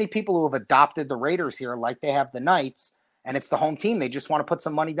just too many people who have adopted the Raiders here like they have the Knights, and it's the home team. They just want to put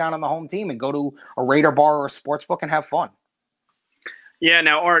some money down on the home team and go to a Raider bar or a sports book and have fun. Yeah,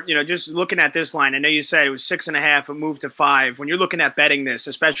 now, Art, you know, just looking at this line, I know you said it was 6.5, it moved to 5. When you're looking at betting this,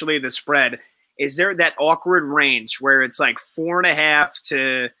 especially the spread, is there that awkward range where it's like 4.5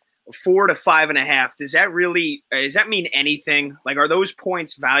 to 4 to 5.5? Does that mean anything? Like, are those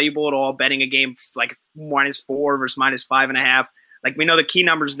points valuable at all? Betting a game like -4 versus -5.5? Like, we know the key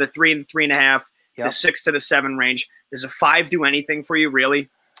numbers are the 3 and the 3.5, the 6 to the 7 range. Does a 5 do anything for you, really?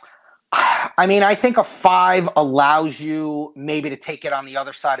 I mean, I think a 5 allows you maybe to take it on the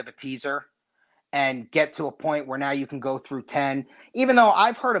other side of a teaser and get to a point where now you can go through 10. Even though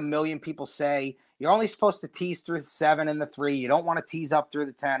I've heard 1,000,000 people say you're only supposed to tease through the 7 and the 3. You don't want to tease up through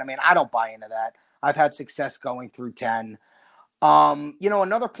the 10. I mean, I don't buy into that. I've had success going through 10. You know,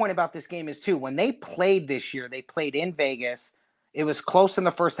 another point about this game is, too, when they played this year, they played in Vegas. It was close in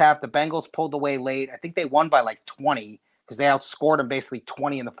the first half. The Bengals pulled away late. I think they won by like 20 because they outscored them basically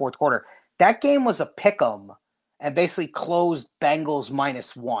 20 in the fourth quarter. That game was a pick'em and basically closed Bengals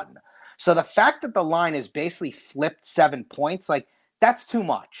 -1. So the fact that the line is basically flipped 7 points, like that's too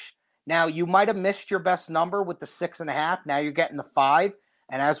much. Now, you might have missed your best number with the 6.5. Now you're getting the 5.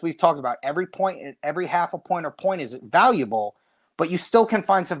 And as we've talked about, every point, every half a point or point is valuable, but you still can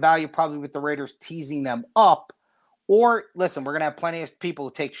find some value probably with the Raiders teasing them up. Or, listen, we're going to have plenty of people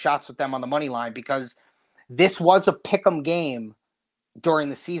who take shots with them on the money line because this was a pick'em game during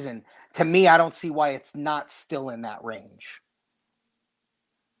the season. To me, I don't see why it's not still in that range.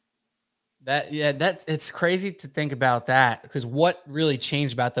 It's crazy to think about that because what really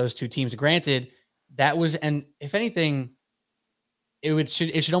changed about those two teams? Granted, that was, and if anything, it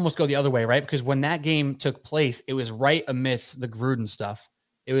should almost go the other way, right? Because when that game took place, it was right amidst the Gruden stuff.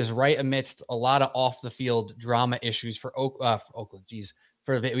 It was right amidst a lot of off the field drama issues for Oakland. Geez,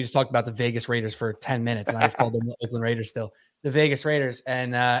 we just talked about the Vegas Raiders for 10 minutes, and I just called them the Oakland Raiders. Still, the Vegas Raiders,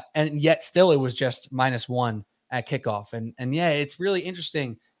 and yet still it was just -1 at kickoff. And yeah, it's really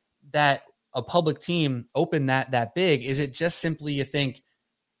interesting that a public team opened that big. Is it just simply, you think,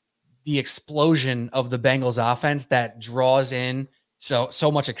 the explosion of the Bengals offense that draws in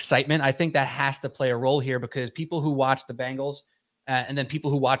so much excitement? I think that has to play a role here because people who watch the Bengals and then people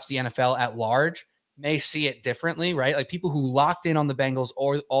who watch the NFL at large may see it differently, right? Like people who locked in on the Bengals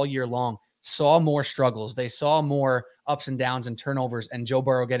all year long saw more struggles. They saw more ups and downs and turnovers and Joe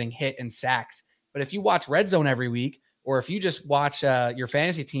Burrow getting hit and sacks. But if you watch Red Zone every week, or if you just watch your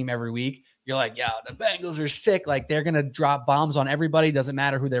fantasy team every week, you're like, yeah, the Bengals are sick. Like they're going to drop bombs on everybody. Doesn't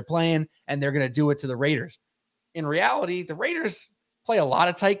matter who they're playing. And they're going to do it to the Raiders. In reality, the Raiders play a lot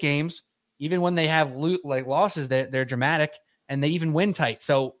of tight games. Even when they have losses, they're dramatic and they even win tight.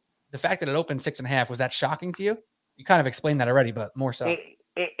 So the fact that it opened 6.5, was that shocking to you? You kind of explained that already, but more so.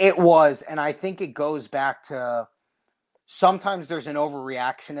 It was. And I think it goes back to sometimes there's an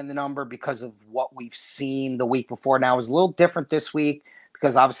overreaction in the number because of what we've seen the week before. Now, it was a little different this week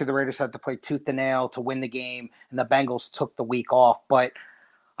because obviously the Raiders had to play tooth and nail to win the game, and the Bengals took the week off. But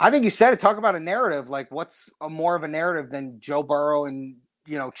I think you said it. Talk about a narrative. Like, what's more of a narrative than Joe Burrow and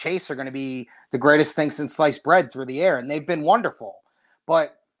Chase are going to be the greatest thing since sliced bread through the air, and they've been wonderful.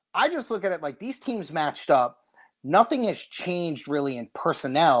 But I just look at it like these teams matched up. Nothing has changed really in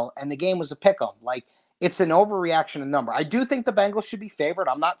personnel, and the game was a pick-em. Like, it's an overreaction in number. I do think the Bengals should be favored.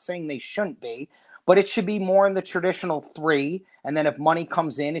 I'm not saying they shouldn't be, but it should be more in the traditional 3. And then if money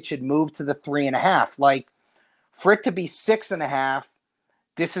comes in, it should move to the 3.5. Like, for it to be 6.5,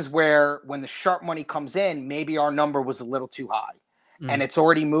 this is where when the sharp money comes in, maybe our number was a little too high. And it's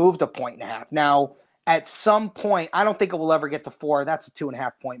already moved 1.5 points. Now, at some point, I don't think it will ever get to 4. That's a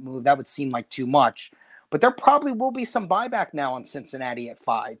 2.5 point move. That would seem like too much. But there probably will be some buyback now on Cincinnati at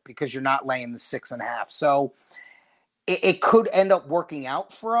 5 because you're not laying the 6.5. So it could end up working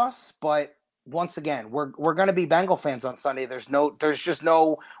out for us. But once again, we're going to be Bengal fans on Sunday. There's just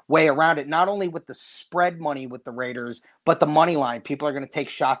no way around it. Not only with the spread money with the Raiders, but the money line. People are going to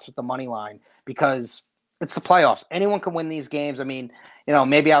take shots with the money line because it's the playoffs. Anyone can win these games. I mean,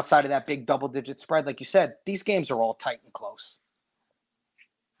 maybe outside of that big double-digit spread, like you said, these games are all tight and close.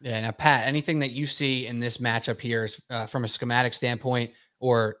 Yeah. Now, Pat, anything that you see in this matchup here is, from a schematic standpoint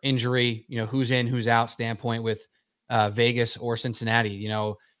or injury, who's in, who's out standpoint with Vegas or Cincinnati,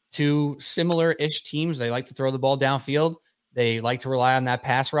 two similar-ish teams. They like to throw the ball downfield. They like to rely on that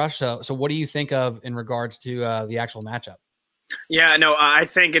pass rush. So what do you think of in regards to the actual matchup? Yeah, no, I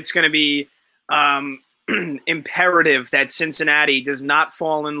think it's going to be imperative that Cincinnati does not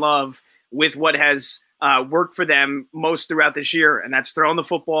fall in love with what has worked for them most throughout this year, and that's throwing the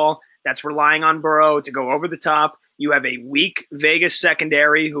football. That's relying on Burrow to go over the top. You have a weak Vegas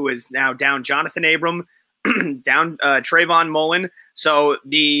secondary who is now down Jonathan Abram, down Trayvon Mullen. So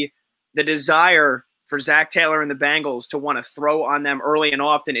the desire for Zach Taylor and the Bengals to want to throw on them early and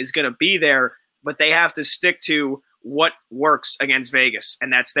often is going to be there, but they have to stick to what works against Vegas,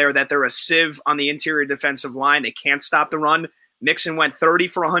 and that's that they're a sieve on the interior defensive line. They can't stop the run. Mixon went 30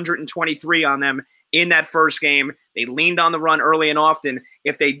 for 123 on them in that first game. They leaned on the run early and often.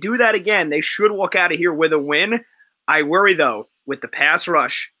 If they do that again, they should walk out of here with a win. I worry, though, with the pass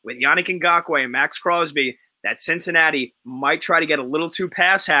rush, with Yannick Ngakoue and Max Crosby, that Cincinnati might try to get a little too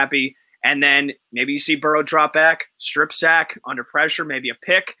pass happy, and then maybe you see Burrow drop back, strip sack, under pressure, maybe a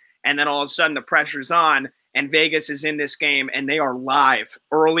pick, and then all of a sudden the pressure's on, and Vegas is in this game, and they are live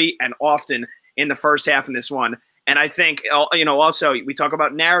early and often in the first half in this one. And I think, also, we talk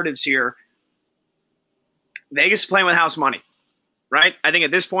about narratives here. Vegas is playing with house money, right? I think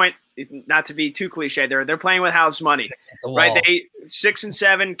at this point, not to be too cliche, they're playing with house money, right? They 6 and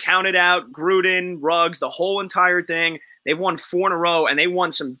 7 counted out, Gruden, Ruggs, the whole entire thing. They've won 4 in a row, and they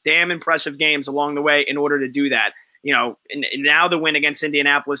won some damn impressive games along the way in order to do that. And now the win against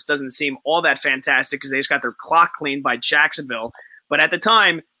Indianapolis doesn't seem all that fantastic because they just got their clock cleaned by Jacksonville. But at the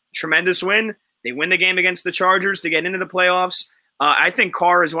time, tremendous win. They win the game against the Chargers to get into the playoffs. I think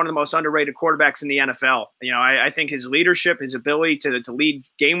Carr is one of the most underrated quarterbacks in the NFL. I think his leadership, his ability to lead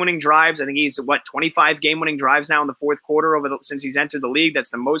game-winning drives. I think he's 25 game-winning drives now in the fourth quarter since he's entered the league.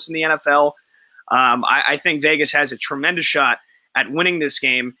 That's the most in the NFL. I think Vegas has a tremendous shot at winning this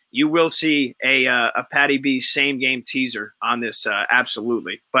game. You will see a Patty B same game teaser on this,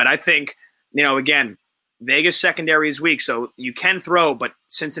 absolutely. But I think, again, Vegas secondary is weak, so you can throw, but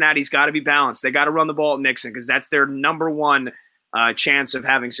Cincinnati's got to be balanced. They got to run the ball at Nixon because that's their number one chance of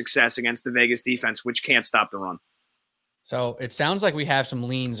having success against the Vegas defense, which can't stop the run. So it sounds like we have some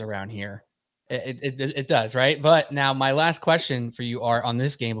leans around here. It does, right? But now my last question for you are on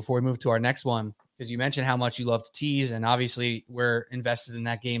this game before we move to our next one, because you mentioned how much you love to tease, and obviously we're invested in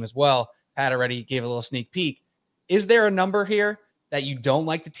that game as well. Pat already gave a little sneak peek. Is there a number here that you don't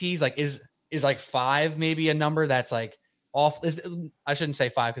like to tease? Like is like 5 maybe a number that's like off? I shouldn't say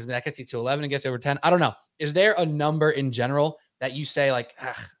 5 because that gets you to 11 and gets over 10. I don't know. Is there a number in general that you say like,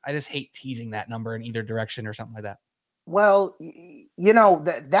 I just hate teasing that number in either direction or something like that? Well,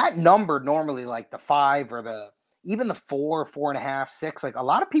 that number normally, like the 5 or even the 4, 4.5, 6, like a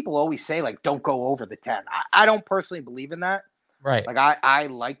lot of people always say like, don't go over the 10. I don't personally believe in that. Right. Like I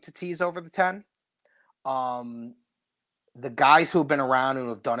like to tease over the 10. The guys who have been around and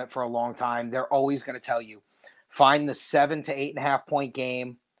have done it for a long time, they're always going to tell you, find the 7 to 8.5 point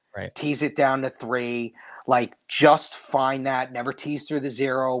game, right? Tease it down to 3. Like just find that. Never tease through the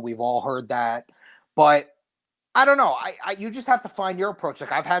 0. We've all heard that, but I don't know. You just have to find your approach.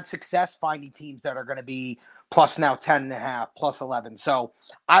 Like I've had success finding teams that are going to be plus now 10.5, plus 11. So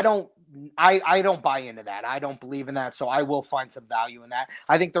I don't buy into that. I don't believe in that. So I will find some value in that.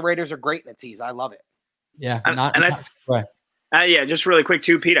 I think the Raiders are great in the tease. I love it. Yeah. Yeah, just really quick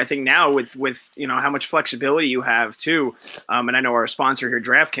too, Pete. I think now with how much flexibility you have too, and I know our sponsor here,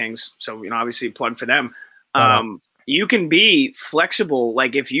 DraftKings, so obviously plug for them. You can be flexible.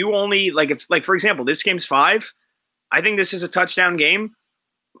 Like if you only if for example, this game's 5. I think this is a touchdown game.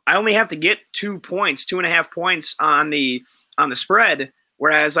 I only have to get 2 points, 2.5 points on the spread.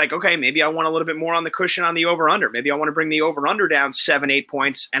 Whereas okay, maybe I want a little bit more on the cushion on the over-under. Maybe I want to bring the over-under down 7, 8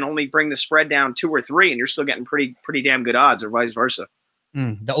 points and only bring the spread down 2 or 3, and you're still getting pretty damn good odds, or vice versa.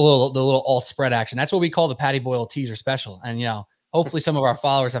 The little alt spread action. That's what we call the Patty Boyle teaser special. And hopefully some of our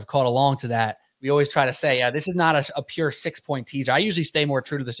followers have caught along to that. We always try to say, this is not a pure 6-point teaser. I usually stay more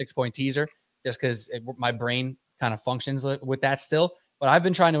true to the 6-point teaser just because my brain kind of functions with that still. But I've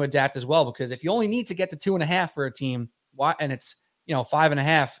been trying to adapt as well, because if you only need to get to 2.5 for a team, and it's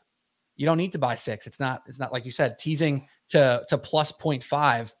 5.5, you don't need to buy 6. It's not like you said, teasing to plus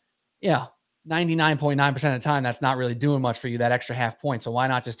 0.5. 99.9% of the time, that's not really doing much for you, that extra half point. So why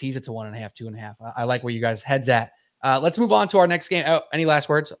not just tease it to 1.5, 2.5? I like where you guys' heads at. Let's move on to our next game. Oh, any last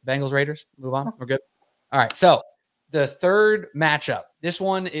words? Bengals, Raiders? Move on. We're good. All right. So the third matchup, this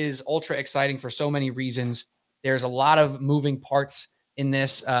one is ultra exciting for so many reasons. There's a lot of moving parts in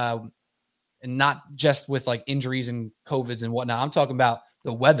this, and not just with like injuries and COVIDs and whatnot. I'm talking about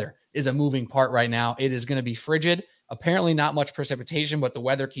the weather is a moving part right now. It is going to be frigid. Apparently not much precipitation, but the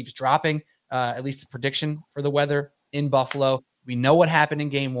weather keeps dropping, at least the prediction for the weather in Buffalo. We know what happened in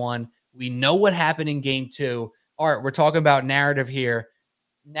game 1. We know what happened in game 2. All right, we're talking about narrative here.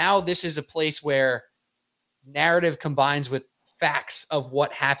 Now this is a place where narrative combines with facts of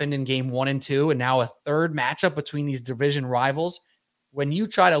what happened in game 1 and 2, and now a third matchup between these division rivals. When you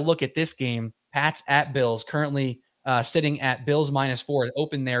try to look at this game, Pats at Bills, currently sitting at Bills -4,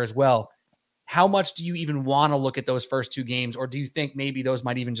 open there as well. How much do you even want to look at those first 2 games, or do you think maybe those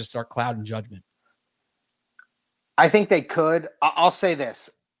might even just start clouding judgment? I think they could. I'll say this.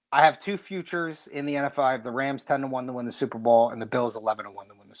 I have 2 futures in the NFL. I have the Rams 10-1 to win the Super Bowl and the Bills 11-1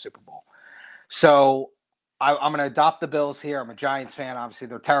 to win the Super Bowl. So I'm going to adopt the Bills here. I'm a Giants fan. Obviously,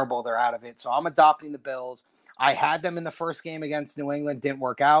 they're terrible. They're out of it. So I'm adopting the Bills. I had them in the first game against New England. Didn't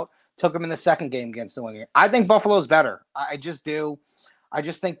work out. Took them in the second game against New England. I think Buffalo's better. I just do. I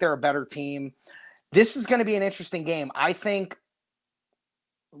just think they're a better team. This is going to be an interesting game. I think,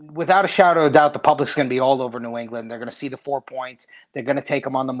 without a shadow of doubt, the public's going to be all over New England. They're going to see the 4 points. They're going to take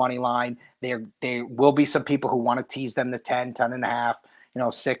them on the money line. There will be some people who want to tease them to 10, 10.5,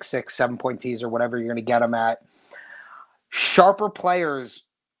 6, 7-point teaser, whatever you're going to get them at. Sharper players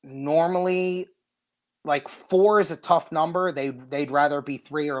normally, like 4 is a tough number. They'd rather be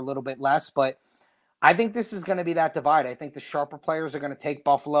 3 or a little bit less, but I think this is going to be that divide. I think the sharper players are going to take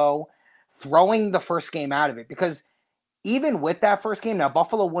Buffalo, throwing the first game out of it, because even with that first game, now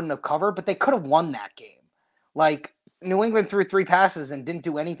Buffalo wouldn't have covered, but they could have won that game. Like New England threw 3 passes and didn't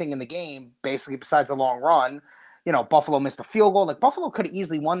do anything in the game, basically besides a long run. Buffalo missed a field goal. Like, Buffalo could have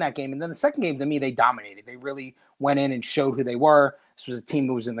easily won that game. And then the second game, to me, they dominated. They really went in and showed who they were. This was a team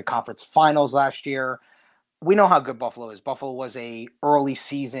who was in the conference finals last year. We know how good Buffalo is. Buffalo was a early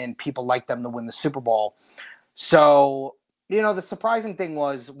season. People liked them to win the Super Bowl. So, the surprising thing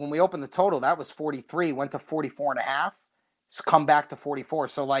was when we opened the total, that was 43, went to 44.5. It's come back to 44.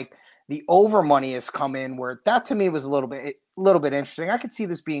 So, like, the over money has come in where that to me was a little bit interesting. I could see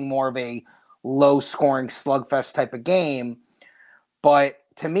this being more of a low-scoring slugfest type of game. But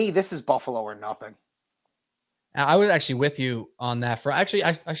to me, this is Buffalo or nothing. I was actually with you on that. I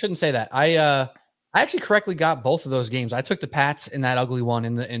shouldn't say that. I actually correctly got both of those games. I took the Pats in that ugly one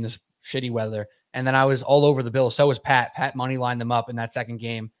in the shitty weather, and then I was all over the Bills. So was Pat. Pat money lined them up in that second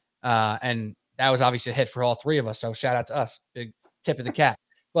game, and that was obviously a hit for all three of us. So shout out to us, big tip of the cap.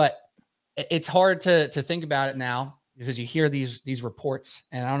 But it's hard to think about it now because you hear these reports,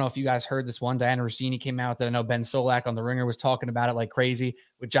 and I don't know if you guys heard this one. Diana Rossini came out that I know Ben Solak on The Ringer was talking about it like crazy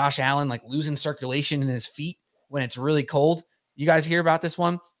with Josh Allen like losing circulation in his feet when it's really cold. You guys hear about this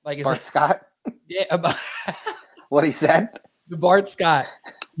one? Like Bart Scott? Yeah, about what he said? Bart Scott.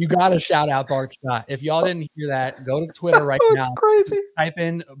 You got to shout out Bart Scott. If y'all didn't hear that, go to Twitter right now. It's crazy. Type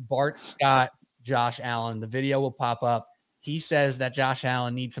in Bart Scott, Josh Allen. The video will pop up. He says that Josh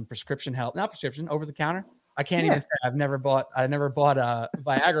Allen needs some prescription help. Not prescription, over the counter. I can't even say I've never bought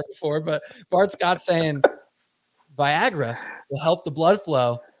Viagra before, but Bart Scott saying Viagra will help the blood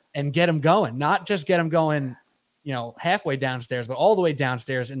flow and get him going. Not just get him going, halfway downstairs, but all the way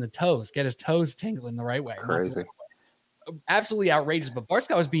downstairs in the toes, get his toes tingling the right way. Crazy. Absolutely outrageous. But Bart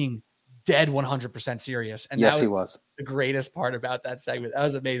Scott was being dead 100% serious. And yes, he was the greatest part about that segment. That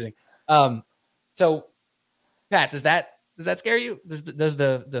was amazing. So Pat, does that scare you? Does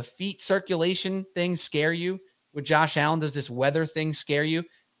the feet circulation thing scare you with Josh Allen? Does this weather thing scare you?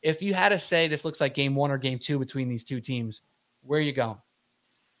 If you had to say this looks like game 1 or game 2 between these two teams, where are you going?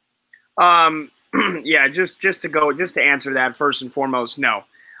 Yeah, just to answer that first and foremost, no.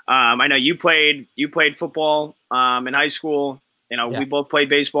 I know you played football in high school. We both played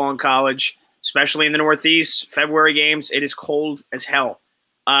baseball in college, especially in the Northeast. February games, it is cold as hell.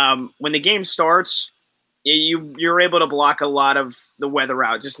 When the game starts, you're able to block a lot of the weather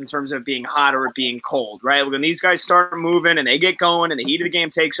out, just in terms of being hot or it being cold, right? When these guys start moving and they get going and the heat of the game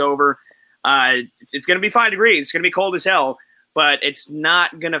takes over, it's going to be 5 degrees. It's going to be cold as hell, but it's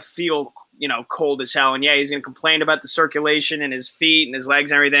not going to feel cold as hell. And yeah, he's going to complain about the circulation in his feet and his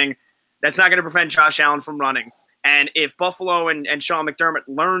legs and everything. That's not going to prevent Josh Allen from running. And if Buffalo and Sean McDermott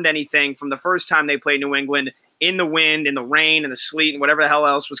learned anything from the first time they played New England in the wind, in the rain, in the sleet, and whatever the hell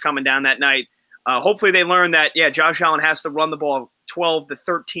else was coming down that night, hopefully they learned that, Josh Allen has to run the ball 12 to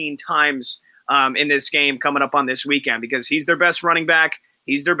 13 times in this game coming up on this weekend, because he's their best running back.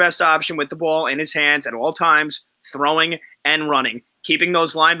 He's their best option with the ball in his hands at all times, throwing and running. Keeping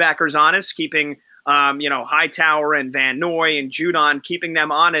those linebackers honest, keeping Hightower and Van Noy and Judon, keeping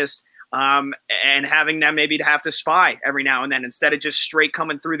them honest, and having them maybe to have to spy every now and then instead of just straight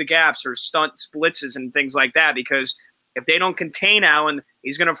coming through the gaps or stunt blitzes and things like that. Because if they don't contain Allen,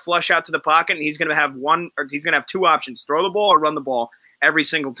 he's going to flush out to the pocket and he's going to have two options: throw the ball or run the ball every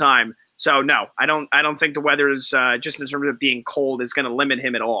single time. So no, I don't think the weather is just in terms of being cold is going to limit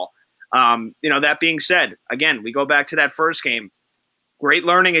him at all. That being said, again, we go back to that first game. Great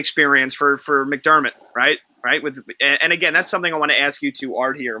learning experience for McDermott, right? And again, that's something I want to ask you to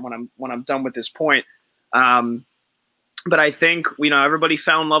Art here when I'm done with this point. But I think everybody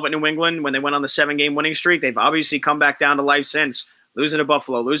fell in love with New England when they went on the 7-game winning streak. They've obviously come back down to life since, losing to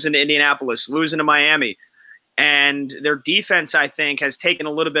Buffalo, losing to Indianapolis, losing to Miami, and their defense, I think, has taken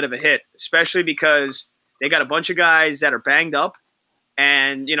a little bit of a hit, especially because they got a bunch of guys that are banged up.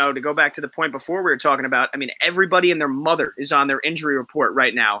 And, to go back to the point before we were talking about, everybody and their mother is on their injury report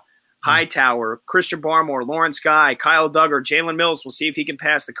right now. Hightower, Christian Barmore, Lawrence Guy, Kyle Duggar, Jalen Mills. We'll see if he can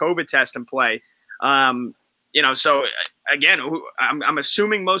pass the COVID test and play. So, again, I'm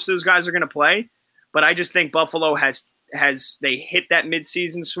assuming most of those guys are going to play. But I just think Buffalo they hit that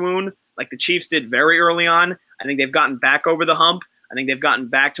midseason swoon like the Chiefs did very early on. I think they've gotten back over the hump. I think they've gotten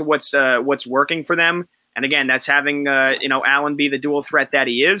back to what's working for them. And again, that's having Allen be the dual threat that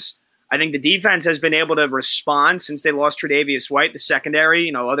he is. I think the defense has been able to respond since they lost Tre'Davious White. The secondary,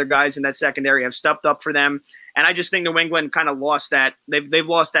 other guys in that secondary have stepped up for them. And I just think New England kind of lost that. They've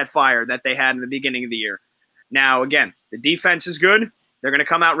lost that fire that they had in the beginning of the year. Now, again, the defense is good. They're going to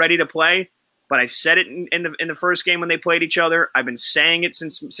come out ready to play. But I said it in the first game when they played each other. I've been saying it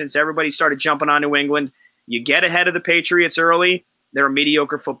since everybody started jumping on New England. You get ahead of the Patriots early, they're a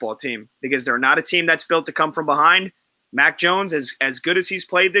mediocre football team because they're not a team that's built to come from behind. Mac Jones, as good as he's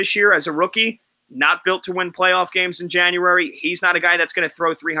played this year as a rookie, not built to win playoff games in January. He's not a guy that's going to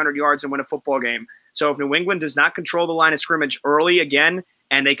throw 300 yards and win a football game. So if New England does not control the line of scrimmage early again,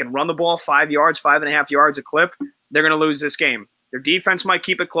 and they can run the ball 5 yards, 5.5 yards a clip, they're going to lose this game. Their defense might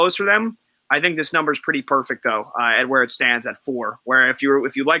keep it close for them. I think this number is pretty perfect, though, at where it stands at 4, where if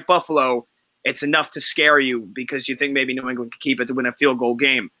you like Buffalo, it's enough to scare you because you think maybe New England could keep it to win a field goal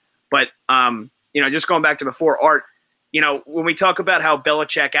game. But, just going back to before, Art, when we talk about how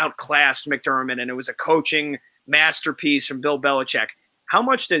Belichick outclassed McDermott and it was a coaching masterpiece from Bill Belichick, how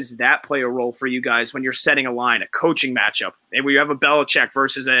much does that play a role for you guys when you're setting a line, a coaching matchup? Maybe you have a Belichick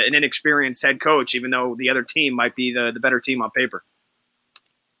versus an inexperienced head coach, even though the other team might be the better team on paper.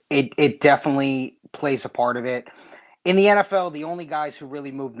 It definitely plays a part of it. In the NFL, the only guys who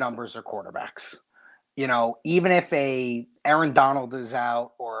really move numbers are quarterbacks. Even if a Aaron Donald is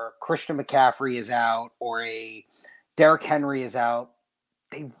out or Christian McCaffrey is out or a Derrick Henry is out,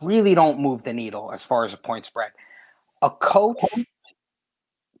 they really don't move the needle as far as a point spread. A coach,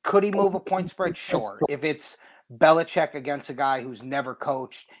 could he move a point spread? Sure. If it's Belichick against a guy who's never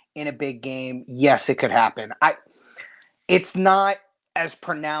coached in a big game, yes, it could happen. It's not as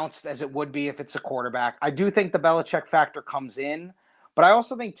pronounced as it would be if it's a quarterback. I do think the Belichick factor comes in, but I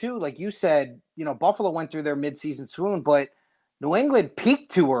also think too, like you said, Buffalo went through their midseason swoon, but New England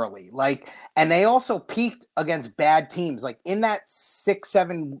peaked too early. And they also peaked against bad teams. Like in that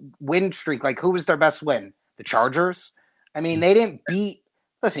 6-7 win streak, who was their best win? The Chargers? I mean, they didn't beat,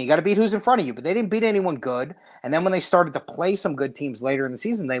 listen, you got to beat who's in front of you, but they didn't beat anyone good. And then when they started to play some good teams later in the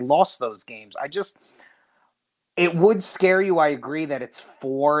season, they lost those games. It would scare you. I agree that it's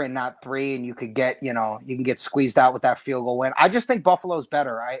 4 and not 3, and you could get, you can get squeezed out with that field goal win. I just think Buffalo's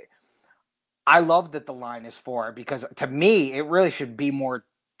better. I love that the line is 4 because to me, it really should be more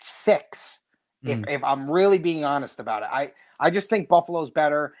 6 if I'm really being honest about it. I just think Buffalo's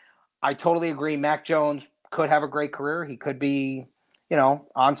better. I totally agree. Mac Jones could have a great career. He could be,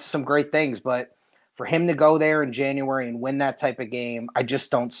 on to some great things, but for him to go there in January and win that type of game, I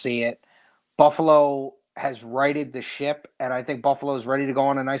just don't see it. Buffalo has righted the ship, and I think Buffalo is ready to go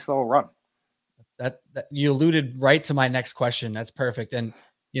on a nice little run. That you alluded right to my next question. That's perfect. And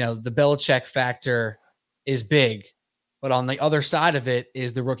the Belichick factor is big, but on the other side of it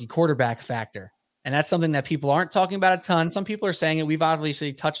is the rookie quarterback factor. And that's something that people aren't talking about a ton. Some people are saying it. We've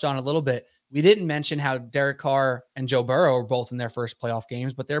obviously touched on a little bit. We didn't mention how Derek Carr and Joe Burrow are both in their first playoff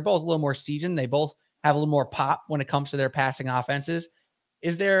games, but they're both a little more seasoned. They both have a little more pop when it comes to their passing offenses.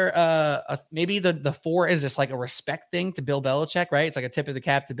 Is there maybe the 4 is just like a respect thing to Bill Belichick, right? It's like a tip of the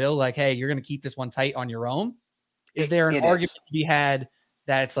cap to Bill, like, hey, you're going to keep this one tight on your own. Is there an argument to be had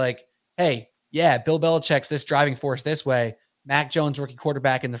that it's like, hey, yeah, Bill Belichick's this driving force this way. Mac Jones, rookie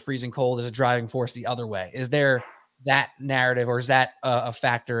quarterback in the freezing cold, is a driving force the other way. Is there that narrative, or is that a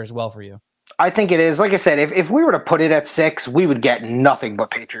factor as well for you? I think it is. Like I said, if we were to put it at 6, we would get nothing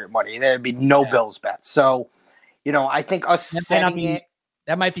but Patriot money. There'd be no Bills bets. So, I think us setting it.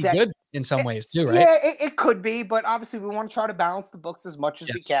 That might be good in some ways too, right? Yeah, it could be, but obviously we want to try to balance the books as much as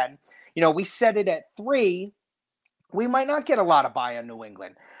we can. We set it at 3. We might not get a lot of buy on New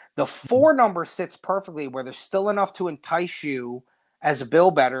England. The 4 number sits perfectly where there's still enough to entice you as a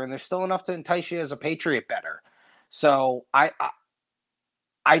Bill bettor, and there's still enough to entice you as a Patriot bettor. So I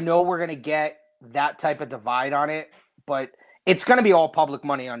know we're going to get that type of divide on it, but it's going to be all public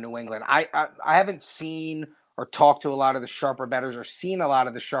money on New England. I haven't seen or talked to a lot of the sharper bettors or seen a lot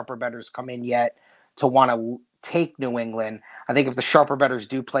of the sharper bettors come in yet to want to take New England. I think if the sharper bettors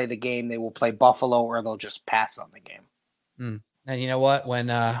do play the game, they will play Buffalo or they'll just pass on the game. And you know what? When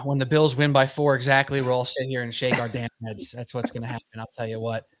the Bills win by 4 exactly, we'll all sit here and shake our damn heads. That's what's going to happen. I'll tell you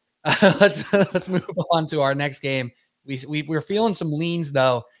what. Let's move on to our next game. We're feeling some leans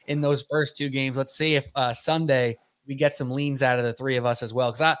though in those first 2 games. Let's see if Sunday we get some leans out of the 3 of us as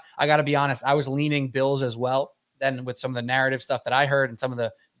well. Because I got to be honest, I was leaning Bills as well. Then with some of the narrative stuff that I heard and some of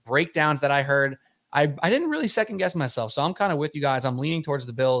the breakdowns that I heard, I didn't really second guess myself. So I'm kind of with you guys. I'm leaning towards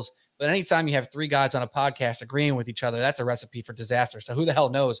the Bills. But anytime you have 3 guys on a podcast agreeing with each other, that's a recipe for disaster. So who the hell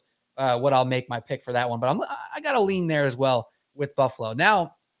knows what I'll make my pick for that one. But I got to lean there as well with Buffalo.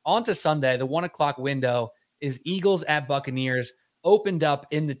 Now, on to Sunday. The 1 o'clock window is Eagles at Buccaneers, opened up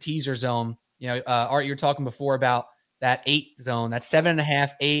in the teaser zone. Art, you were talking before about that 8 zone. That's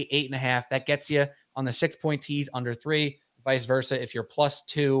 7.5, 8, 8.5. That gets you on the 6-point tees under 3. Vice versa. If you're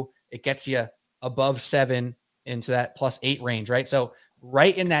 +2, it gets you above 7 into that +8 range, right? So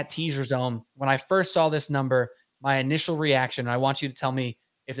right in that teaser zone, when I first saw this number, my initial reaction, and I want you to tell me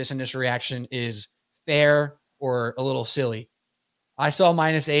if this initial reaction is fair or a little silly. I saw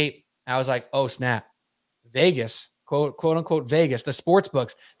 -8. I was like, oh, snap. Vegas quote unquote Vegas, the sports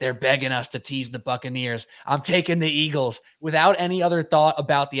books, they're begging us to tease the Buccaneers. I'm taking the Eagles without any other thought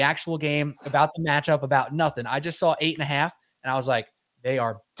about the actual game, about the matchup, about nothing. I just saw 8.5 and I was like, they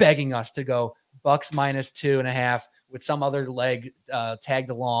are begging us to go Bucks minus 2.5 with some other leg tagged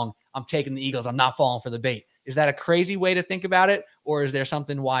along. I'm taking the Eagles. I'm not falling for the bait. Is that a crazy way to think about it, or is there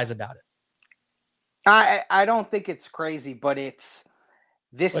something wise about it? I don't think it's crazy, but it's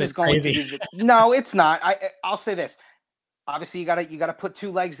going to be no, it's not. I'll say this. Obviously, you gotta put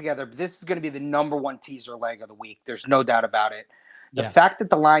two legs together, but this is going to be the number one teaser leg of the week. There's no doubt about it. The fact that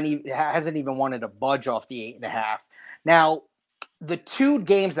the line hasn't even wanted to budge off the 8.5. Now, the two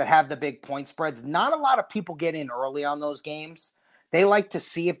games that have the big point spreads, not a lot of people get in early on those games. They like to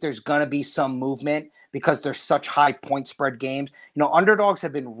see if there's going to be some movement because they're such high point spread games. Underdogs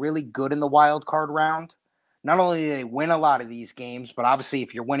have been really good in the wild card round. Not only do they win a lot of these games, but obviously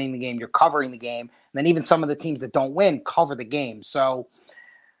if you're winning the game, you're covering the game. And then even some of the teams that don't win cover the game. So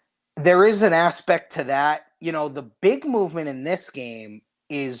there is an aspect to that. The big movement in this game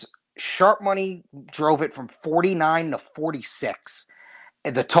is sharp money drove it from 49 to 46,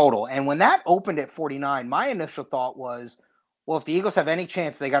 the total. And when that opened at 49, my initial thought was, well, if the Eagles have any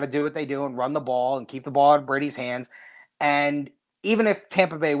chance, they got to do what they do and run the ball and keep the ball in Brady's hands. And even if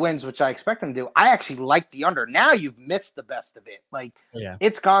Tampa Bay wins, which I expect them to do, I actually like the under. Now you've missed the best of it.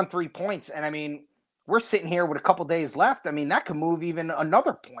 It's gone 3 points. And I mean, we're sitting here with a couple days left. I mean, that could move even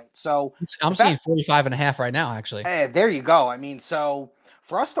another point. So I'm seeing 45.5 right now, actually. Hey, there you go. I mean, so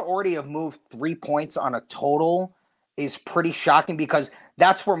for us to already have moved 3 points on a total is pretty shocking because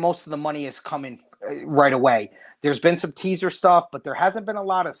that's where most of the money is coming right away. There's been some teaser stuff, but there hasn't been a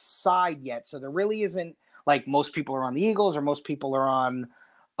lot of side yet. So there really isn't like most people are on the Eagles or most people are on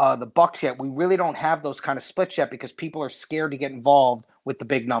the Bucks yet. We really don't have those kind of splits yet because people are scared to get involved with the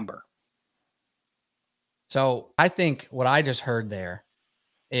big number. So I think what I just heard there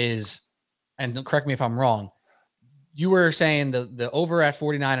is, and correct me if I'm wrong, you were saying the over at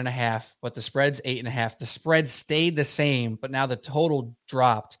 49.5, but the spread's 8.5. The spread stayed the same, but now the total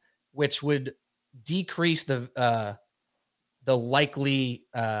dropped, which would decrease the likely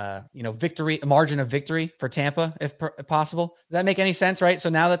victory margin of victory for Tampa if possible. Does that make any sense? Right. So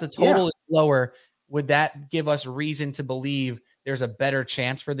now that the total is lower, would that give us reason to believe there's a better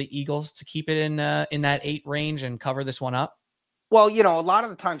chance for the Eagles to keep it in that 8 range and cover this one up? Well, a lot of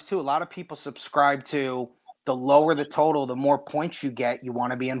the times too, a lot of people subscribe to the lower the total, the more points you get, you want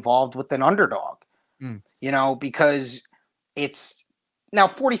to be involved with an underdog, because it's now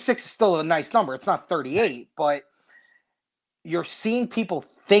 46 is still a nice number. It's not 38, but you're seeing people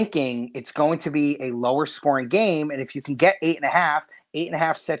thinking it's going to be a lower scoring game. And if you can get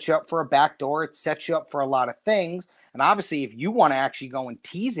 8.5 sets you up for a backdoor. It sets you up for a lot of things. And obviously, if you want to actually go and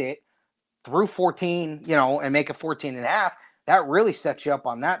tease it through 14, and make it 14.5, that really sets you up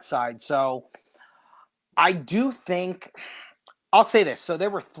on that side. So I do think, I'll say this. So there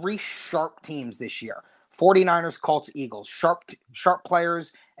were 3 sharp teams this year: 49ers, Colts, Eagles. Sharp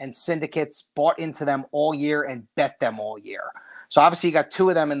players and syndicates bought into them all year and bet them all year. So obviously you got 2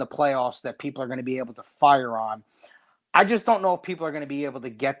 of them in the playoffs that people are going to be able to fire on. I just don't know if people are going to be able to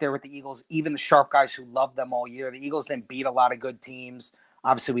get there with the Eagles, even the sharp guys who love them all year. The Eagles didn't beat a lot of good teams.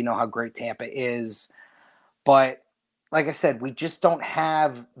 Obviously, we know how great Tampa is. But like I said, we just don't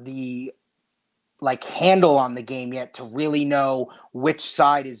have the handle on the game yet to really know which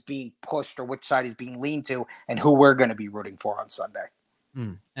side is being pushed or which side is being leaned to and who we're going to be rooting for on Sunday.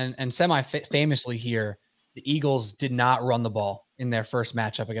 And semi-famously here, the Eagles did not run the ball in their first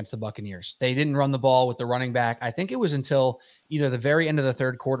matchup against the Buccaneers. They didn't run the ball with the running back. I think it was until either the very end of the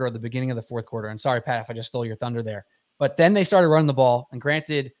third quarter or the beginning of the fourth quarter. And sorry, Pat, if I just stole your thunder there. But then they started running the ball. And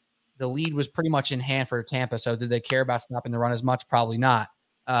granted, the lead was pretty much in hand for Tampa. So did they care about stopping the run as much? Probably not.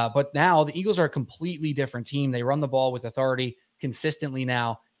 But now the Eagles are a completely different team. They run the ball with authority consistently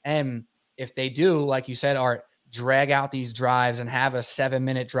now. And if they do, like you said, Art, drag out these drives and have a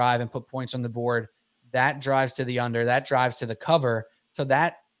 7-minute drive and put points on the board, that drives to the under, that drives to the cover. So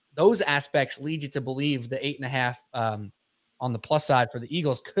that those aspects lead you to believe the 8.5 on the plus side for the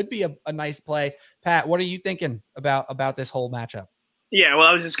Eagles could be a nice play. Pat, what are you thinking about this whole matchup? Yeah, well,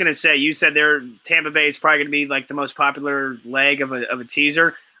 I was just going to say, you said Tampa Bay is probably going to be like the most popular leg of a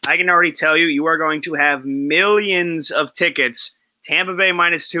teaser. I can already tell you are going to have millions of tickets. Tampa Bay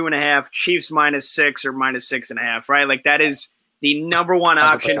minus 2.5, Chiefs minus 6 or minus 6.5, right? Like that is the number one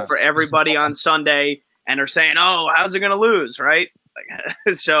option 100%. for everybody on Sunday. And they're saying, oh, how's it going to lose, right?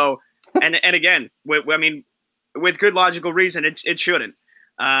 So, and again, with good logical reason, it shouldn't.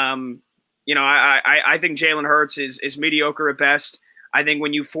 I think Jalen Hurts is mediocre at best. I think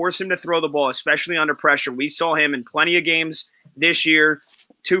when you force him to throw the ball, especially under pressure, we saw him in plenty of games this year,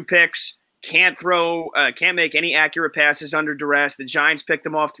 2 picks, can't make any accurate passes under duress. The Giants picked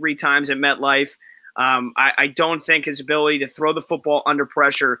him off 3 times at MetLife. I don't think his ability to throw the football under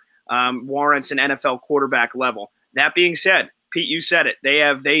pressure warrants an NFL quarterback level. That being said, Pete, you said it.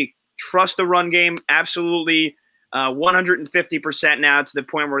 They trust the run game absolutely 150% now, to the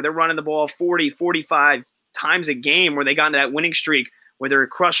point where they're running the ball 40, 45 times a game, where they got into that winning streak where they're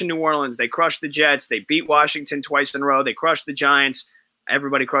crushing New Orleans. They crushed the Jets. They beat Washington twice in a row. They crushed the Giants.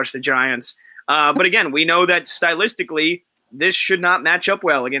 Everybody crushed the Giants. But again, we know that stylistically, this should not match up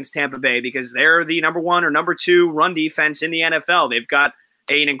well against Tampa Bay, because they're the number 1 or number 2 run defense in the NFL. They've got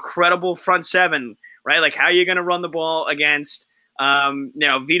an incredible front 7, right? Like, how are you going to run the ball against,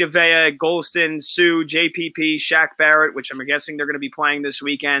 Vita Vea, Golston, Sue, JPP, Shaq Barrett, which I'm guessing they're going to be playing this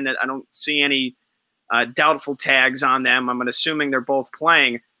weekend. I don't see any doubtful tags on them. I'm assuming they're both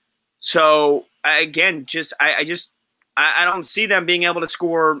playing. So again, I don't see them being able to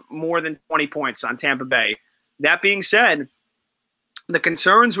score more than 20 points on Tampa Bay. That being said, the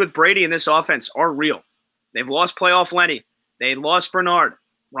concerns with Brady in this offense are real. They've lost playoff Lenny. They lost Bernard.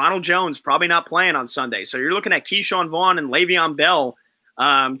 Ronald Jones probably not playing on Sunday. So you're looking at Keyshawn Vaughn and Le'Veon Bell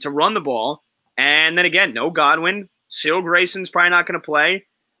to run the ball. And then again, no Godwin. Cyril Grayson's probably not going to play.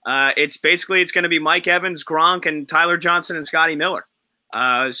 It's going to be Mike Evans, Gronk, and Tyler Johnson and Scotty Miller.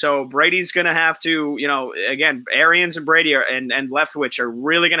 So Brady's going to have to, again, Arians and Brady and Leftwich are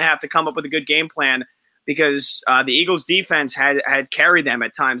really going to have to come up with a good game plan, because the Eagles defense had carried them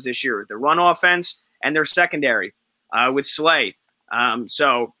at times this year. The run offense and their secondary with Slay.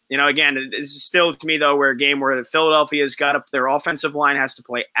 So, again, this is still, to me, though, where a game where Philadelphia's their offensive line has to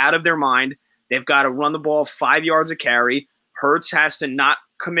play out of their mind. They've got to run the ball 5 yards a carry. Hurts has to not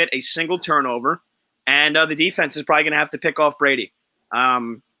commit a single turnover. And the defense is probably going to have to pick off Brady.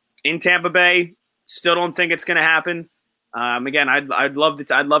 In Tampa Bay, still don't think it's going to happen. Again, I'd love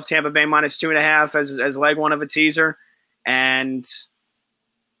Tampa Bay -2.5 as leg 1 of a teaser. And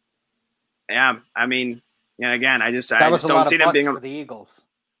yeah, again, I just don't see them being for the Eagles,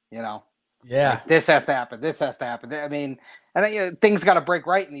 Yeah. Like, this has to happen. This has to happen. I mean, things got to break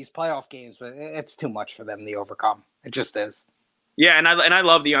right in these playoff games, but it's too much for them to overcome. It just is. Yeah, and I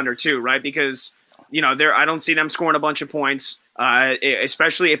love the under too, right? Because I don't see them scoring a bunch of points,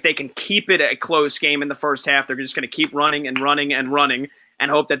 especially if they can keep it a close game in the first half. They're just going to keep running and running and running, and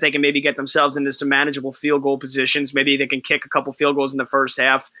hope that they can maybe get themselves into some manageable field goal positions. Maybe they can kick a couple field goals in the first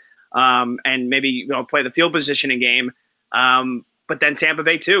half, and maybe play the field positioning game. But then Tampa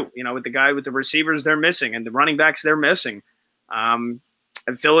Bay too, with the receivers they're missing and the running backs they're missing.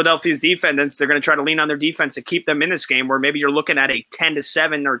 And Philadelphia's defense, they're going to try to lean on their defense to keep them in this game, where maybe you're looking at a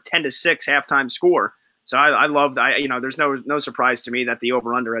 10-7 or 10-6 halftime score. So I love that. There's no surprise to me that the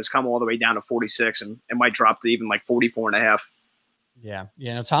over-under has come all the way down to 46, and it might drop to even like 44.5. Yeah.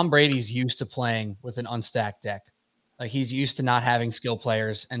 Tom Brady's used to playing with an unstacked deck. Like, he's used to not having skill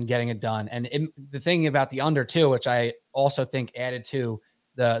players and getting it done. And the thing about the under too, which I also think added to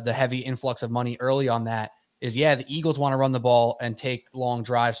the heavy influx of money early on that, is the Eagles want to run the ball and take long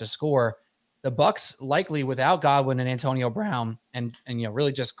drives to score. The Bucs, likely without Godwin and Antonio Brown and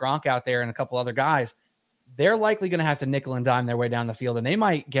really just Gronk out there and a couple other guys, they're likely going to have to nickel and dime their way down the field, and they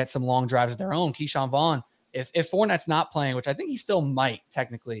might get some long drives of their own. Keyshawn Vaughn, if Fournette's not playing, which I think he still might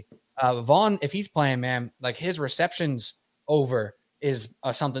technically, Vaughn, if he's playing, man, like, his receptions over is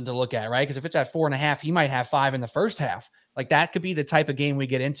something to look at, right? Because if it's at 4.5, he might have 5 in the first half. Like, that could be the type of game we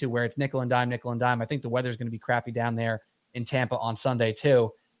get into where it's nickel and dime. I think the weather's going to be crappy down there in Tampa on Sunday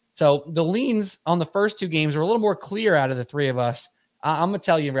too. So the leans on the first 2 games are a little more clear out of the 3 of us. I'm going to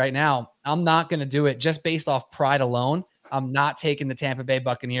tell you right now, I'm not going to do it just based off pride alone. I'm not taking the Tampa Bay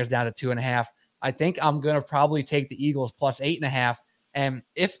Buccaneers down to 2.5. I think I'm going to probably take the Eagles plus 8.5. And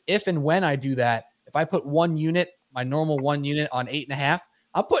if and when I do that, if I put 1 unit, my normal 1 unit on 8.5,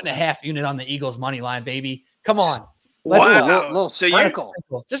 I'm putting a half unit on the Eagles money line, baby. Come on. Let's go. A little sprinkle.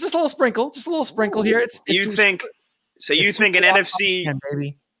 Just a little sprinkle here. You think an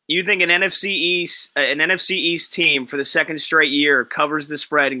NFC East team for the second straight year covers the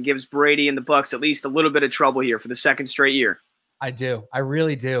spread and gives Brady and the Bucs at least a little bit of trouble here for the second straight year? I do. I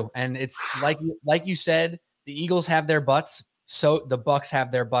really do. And it's like you said, the Eagles have their butts, so the Bucs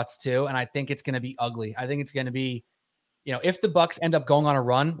have their butts too. And I think it's going to be ugly. I think it's going to be, if the Bucs end up going on a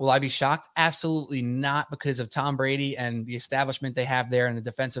run, will I be shocked? Absolutely not, because of Tom Brady and the establishment they have there and the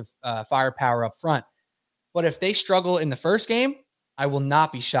defensive firepower up front. But if they struggle in the first game, I will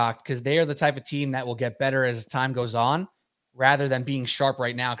not be shocked, because they are the type of team that will get better as time goes on, rather than being sharp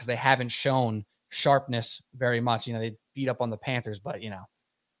right now, because they haven't shown sharpness very much. beat up on the Panthers, but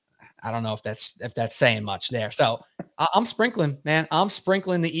I don't know if that's saying much there. So I'm sprinkling, man. I'm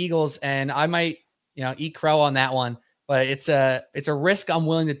sprinkling the Eagles, and I might, eat crow on that one. But it's a risk I'm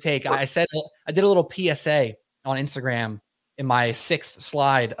willing to take. I did a little PSA on Instagram in my 6th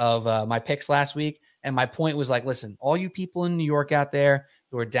slide of my picks last week, and my point was like, listen, all you people in New York out there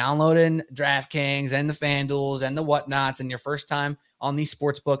who are downloading DraftKings and the FanDuels and the whatnots and your first time on these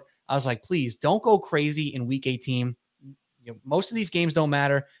sportsbook, I was like, please don't go crazy in Week 18. Most of these games don't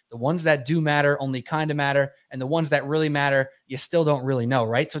matter. The ones that do matter only kind of matter. And the ones that really matter, you still don't really know,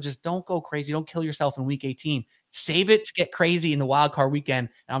 right? So just don't go crazy. Don't kill yourself in Week 18. Save it to get crazy in the wild card weekend.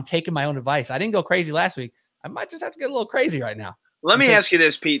 And I'm taking my own advice. I didn't go crazy last week. I might just have to get a little crazy right now. Let me ask you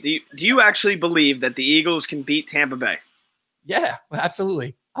this, Pete. Do you actually believe that the Eagles can beat Tampa Bay? Yeah,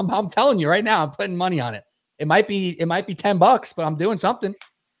 absolutely. I'm telling you right now, I'm putting money on it. It might be $10, but I'm doing something.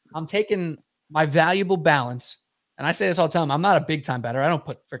 I'm taking my valuable balance. And I say this all the time. I'm not a big time bettor. I don't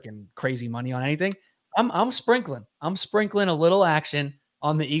put freaking crazy money on anything. I'm sprinkling. I'm sprinkling a little action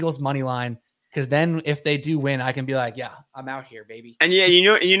on the Eagles money line, because then if they do win, I can be like, yeah, I'm out here, baby. And yeah,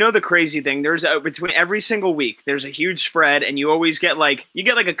 the crazy thing, there's between every single week, there's a huge spread, and you always get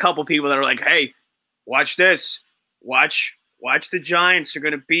a couple people that are like, hey, watch this. Watch the Giants are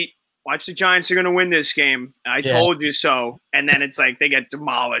going to beat. Watch the Giants are going to win this game. I told you so. And then it's like they get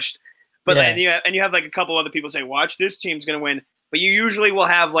demolished. But then you have like a couple other people say, watch, this team's going to win. But you usually will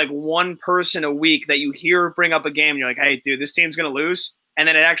have like one person a week that you hear bring up a game. And you're like, hey, dude, this team's going to lose. And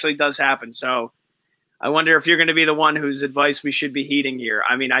then it actually does happen. So I wonder if you're going to be the one whose advice we should be heeding here.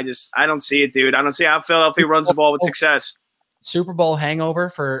 I mean, I don't see it, dude. I don't see how Philadelphia runs the ball with success. Super Bowl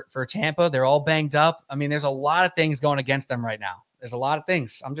hangover for Tampa. They're all banged up. I mean, there's a lot of things going against them right now. There's a lot of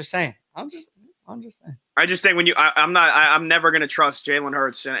things. I'm just saying. I'm just saying. I just think I'm never going to trust Jalen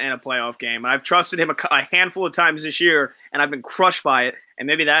Hurts in a playoff game. I've trusted him a handful of times this year, and I've been crushed by it. And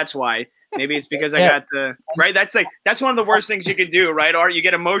maybe that's why. Maybe it's because I got the right. That's one of the worst things you can do, right? Or you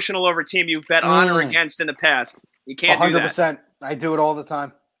get emotional over a team you've bet on or against in the past. You can't 100%. Do that. I do it all the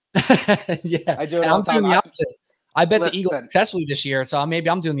time. Yeah, I do it all the time. I'm doing the opposite. I bet the Eagles successfully this year, so maybe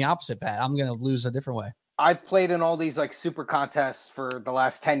I'm doing the opposite bet. I'm going to lose a different way. I've played in all these like super contests for the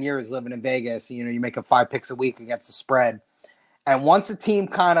last 10 years living in Vegas. You're making 5 picks a week against the spread. And once a team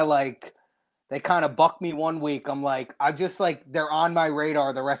they buck me one week, I'm like, they're on my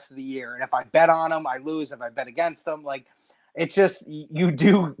radar the rest of the year. And if I bet on them, I lose. If I bet against them, like, it's just, you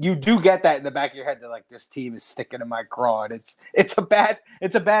do get that in the back of your head. They're like, this team is sticking in my craw. And it's a bad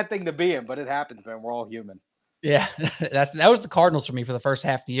thing to be in, but it happens, man. We're all human. Yeah, that was the Cardinals for me for the first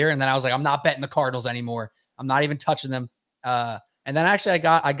half of the year, and then I was like, I'm not betting the Cardinals anymore. I'm not even touching them. And then actually,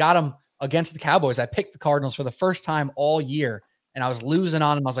 I got them against the Cowboys. I picked the Cardinals for the first time all year, and I was losing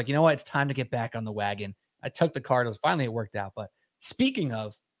on them. I was like, you know what? It's time to get back on the wagon. I took the Cardinals. Finally, it worked out. But speaking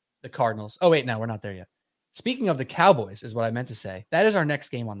of the Cardinals, oh wait, no, we're not there yet. Speaking of the Cowboys, is what I meant to say. That is our next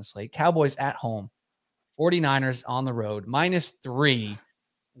game on the slate. Cowboys at home, 49ers on the road, -3.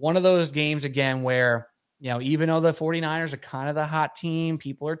 One of those games again where, even though the 49ers are kind of the hot team,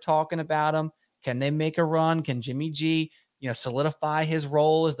 people are talking about them. Can they make a run? Can Jimmy G, solidify his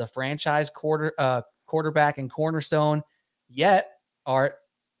role as the franchise quarterback and cornerstone? Yet, Art,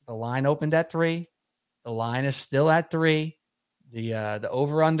 the line opened at 3. The line is still at 3. The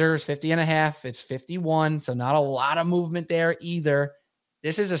over-under is 50.5. It's 51, so not a lot of movement there either.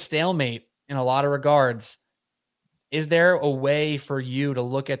 This is a stalemate in a lot of regards. Is there a way for you to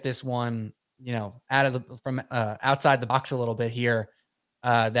look at this one, outside the box a little bit here,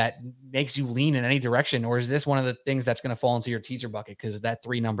 that makes you lean in any direction? Or is this one of the things that's going to fall into your teaser bucket because that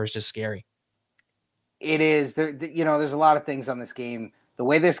 3 number is just scary? It is. There's a lot of things on this game. The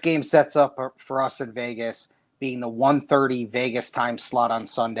way this game sets up for us in Vegas, being the 1:30 Vegas time slot on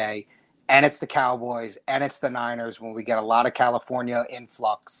Sunday, and it's the Cowboys, and it's the Niners, when we get a lot of California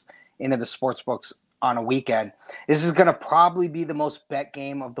influx into the sports books on a weekend. This is going to probably be the most bet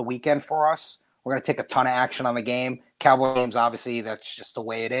game of the weekend for us. We're going to take a ton of action on the game. Cowboy games, obviously, that's just the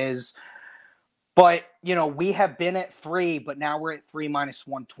way it is. But, we have been at 3, but now we're at 3 minus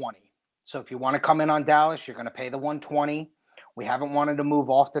 120. So if you want to come in on Dallas, you're going to pay the 120. We haven't wanted to move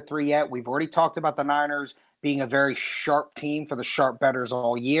off the 3 yet. We've already talked about the Niners being a very sharp team for the sharp bettors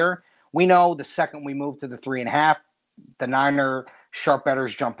all year. We know the second we move to the 3.5, the Niner sharp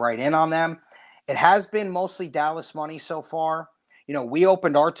bettors jump right in on them. It has been mostly Dallas money so far. We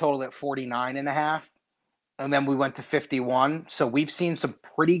opened our total at 49.5, and then we went to 51. So we've seen some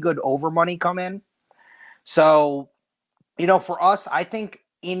pretty good over money come in. So, for us, I think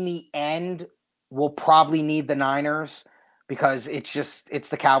in the end, we'll probably need the Niners because it's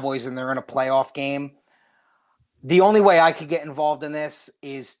the Cowboys and they're in a playoff game. The only way I could get involved in this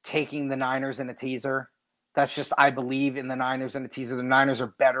is taking the Niners in a teaser. That's just, I believe in the Niners in a teaser. The Niners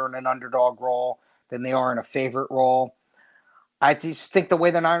are better in an underdog role than they are in a favorite role. I just think the way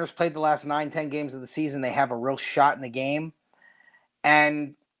the Niners played the last 9-10 games of the season, they have a real shot in the game.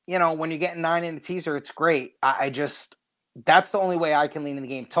 And, when you get 9 in the teaser, it's great. That's the only way I can lean in the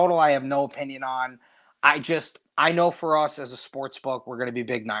game. Total, I have no opinion on. I know for us as a sports book, we're going to be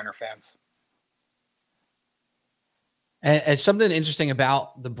big Niner fans. And something interesting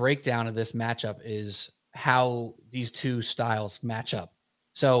about the breakdown of this matchup is how these two styles match up.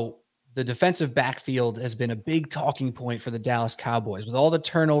 So the defensive backfield has been a big talking point for the Dallas Cowboys with all the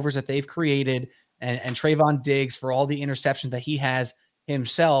turnovers that they've created and Trayvon Diggs for all the interceptions that he has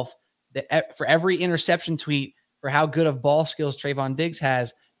himself. For every interception tweet for how good of ball skills Trayvon Diggs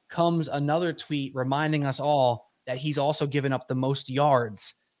has comes another tweet reminding us all that he's also given up the most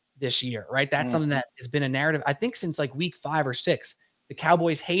yards this year, right? That's something that has been a narrative, I think, since like week 5 or 6. The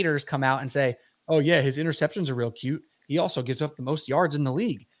Cowboys haters come out and say, oh, yeah, his interceptions are real cute. He also gives up the most yards in the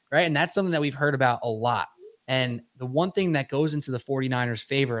league, right? And that's something that we've heard about a lot. And the one thing that goes into the 49ers'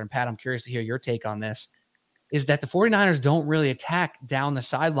 favor, and Pat, I'm curious to hear your take on this, is that the 49ers don't really attack down the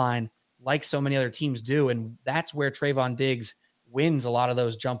sideline like so many other teams do. And that's where Trayvon Diggs wins a lot of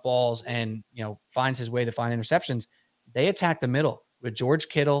those jump balls and, finds his way to find interceptions. They attack the middle with George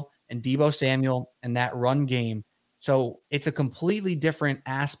Kittle and Deebo Samuel and that run game. So it's a completely different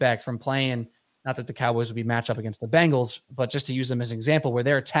aspect from playing, not that the Cowboys would be matched up against the Bengals, but just to use them as an example, where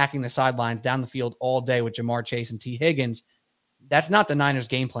they're attacking the sidelines down the field all day with Jamar Chase and T. Higgins. That's not the Niners'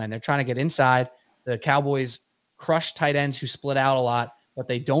 game plan. They're trying to get inside. The Cowboys crush tight ends who split out a lot, but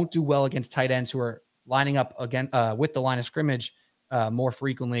they don't do well against tight ends who are lining up again with the line of scrimmage more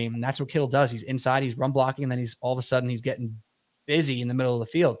frequently. And that's what Kittle does. He's inside, he's run blocking, and then all of a sudden he's getting busy in the middle of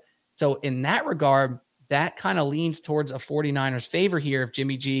the field. So in that regard, that kind of leans towards a 49ers favor here if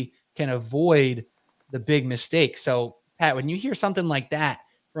Jimmy G can avoid the big mistake. So Pat, when you hear something like that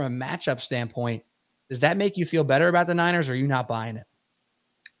from a matchup standpoint, does that make you feel better about the Niners, or are you not buying it?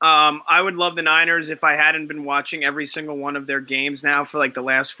 I would love the Niners if I hadn't been watching every single one of their games now for like the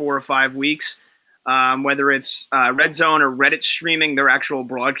last 4 or 5 weeks, whether it's Red Zone or Reddit streaming their actual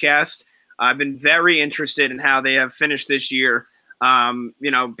broadcast. I've been very interested in how they have finished this year,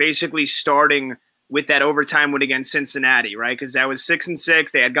 basically starting with that overtime win against Cincinnati, right? Because that was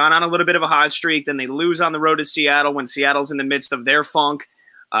 6-6. They had gone on a little bit of a hot streak. Then they lose on the road to Seattle when Seattle's in the midst of their funk.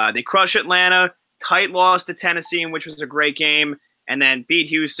 They crush Atlanta, tight loss to Tennessee, which was a great game, and then beat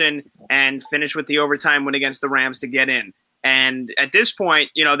Houston and finish with the overtime win against the Rams to get in. And at this point,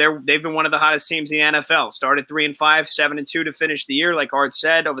 they've been one of the hottest teams in the NFL. Started 3-5, 7-2 to finish the year, like Art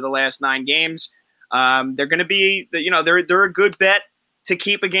said, over the last 9 games. They're going to be, they're a good bet to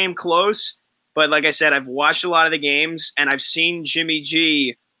keep a game close. But like I said, I've watched a lot of the games, and I've seen Jimmy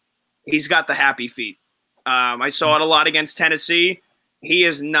G. He's got the happy feet. I saw it a lot against Tennessee. He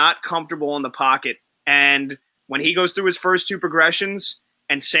is not comfortable in the pocket. And when he goes through his first 2 progressions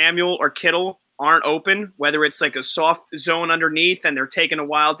and Samuel or Kittle aren't open, whether it's like a soft zone underneath and they're taking a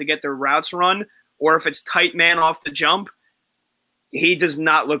while to get their routes run, or if it's tight man off the jump, he does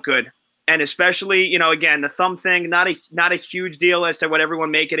not look good. And especially, again, the thumb thing, not a huge deal as to what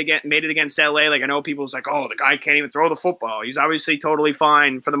everyone made it against LA. Like, I know people was like, oh, the guy can't even throw the football. He's obviously totally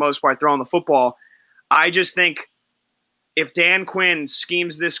fine for the most part throwing the football. I just think if Dan Quinn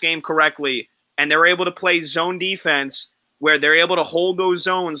schemes this game correctly and they're able to play zone defense where they're able to hold those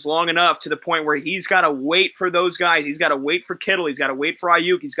zones long enough to the point where he's got to wait for those guys. He's got to wait for Kittle. He's got to wait for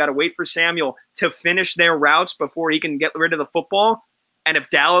Ayuk. He's got to wait for Samuel to finish their routes before he can get rid of the football. And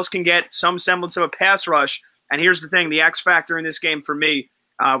if Dallas can get some semblance of a pass rush, and here's the thing, the X factor in this game for me,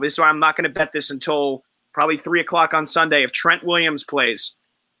 this is why I'm not going to bet this until probably 3 o'clock on Sunday. If Trent Williams plays,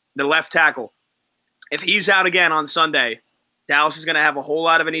 the left tackle, if he's out again on Sunday, Dallas is going to have a whole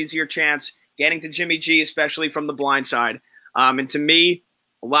lot of an easier chance getting to Jimmy G, especially from the blind side. And to me,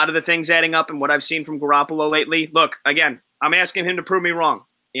 a lot of the things adding up and what I've seen from Garoppolo lately, look, again, I'm asking him to prove me wrong.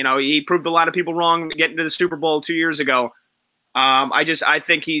 He proved a lot of people wrong getting to the Super Bowl 2 years ago. I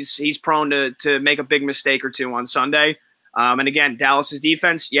think he's prone to make a big mistake or two on Sunday. And again, Dallas's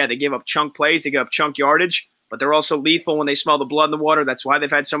defense, yeah, they give up chunk plays, they give up chunk yardage, but they're also lethal when they smell the blood in the water. That's why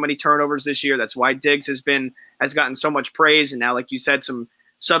they've had so many turnovers this year. That's why Diggs has gotten so much praise, and now, like you said, some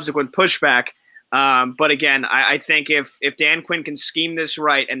subsequent pushback. But again, I think if Dan Quinn can scheme this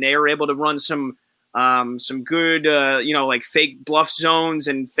right and they are able to run some good, like fake bluff zones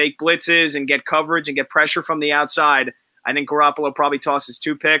and fake blitzes and get coverage and get pressure from the outside, I think Garoppolo probably tosses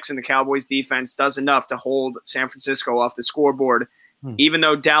 2 picks, and the Cowboys defense does enough to hold San Francisco off the scoreboard even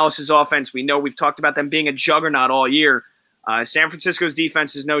though Dallas's offense, we know we've talked about them being a juggernaut all year. San Francisco's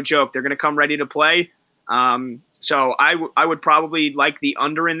defense is no joke. They're going to come ready to play. So I would probably like the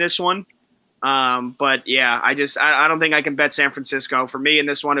under in this one. But yeah, I don't think I can bet San Francisco. For me in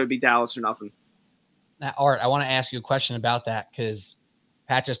this one, it would be Dallas or nothing. Now, Art, I want to ask you a question about that because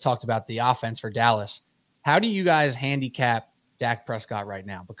Pat just talked about the offense for Dallas. How do you guys handicap Dak Prescott right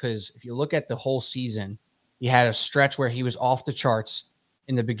now? Because if you look at the whole season, he had a stretch where he was off the charts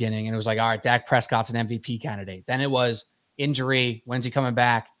in the beginning, and it was like, all right, Dak Prescott's an MVP candidate. Then it was injury. When's he coming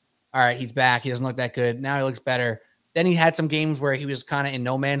back? All right, he's back. He doesn't look that good. Now he looks better. Then he had some games where he was kind of in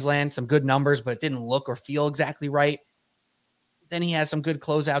no man's land, some good numbers, but it didn't look or feel exactly right. Then he had some good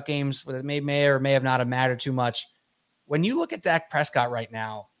closeout games that may or may have not have mattered too much. When you look at Dak Prescott right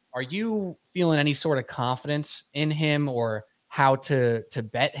now, are you feeling any sort of confidence in him or how to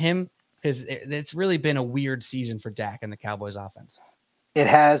bet him? Because it's really been a weird season for Dak and the Cowboys offense. It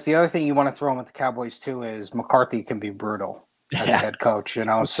has. The other thing you want to throw in with the Cowboys too is McCarthy can be brutal as a head coach,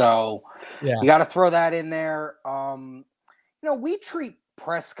 so you got to throw that in there. We treat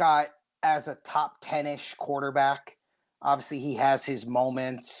Prescott as a top 10-ish quarterback. Obviously, he has his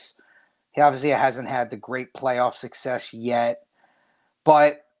moments. He obviously hasn't had the great playoff success yet.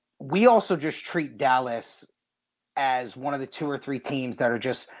 But we also just treat Dallas as one of the 2 or 3 teams that are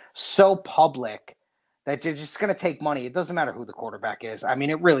just so public that they're just going to take money. It doesn't matter who the quarterback is. I mean,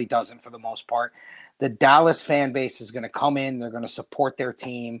 it really doesn't for the most part. The Dallas fan base is going to come in. They're going to support their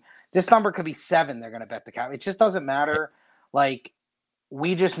team. This number could be 7. They're going to bet the Cowboys. It just doesn't matter. Like,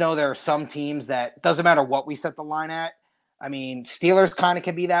 we just know there are some teams that doesn't matter what we set the line at. I mean, Steelers kind of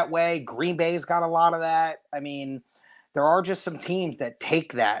can be that way. Green Bay's got a lot of that. I mean, there are just some teams that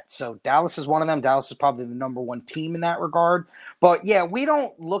take that. So Dallas is one of them. Dallas is probably the number 1 team in that regard. But, yeah, we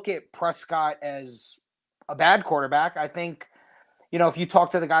don't look at Prescott as a bad quarterback. I think, if you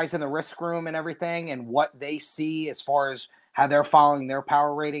talk to the guys in the risk room and everything and what they see as far as how they're following their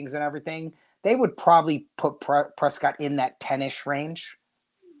power ratings and everything, they would probably put Prescott in that 10-ish range.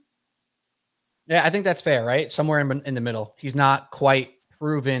 Yeah, I think that's fair, right? Somewhere in the middle. He's not quite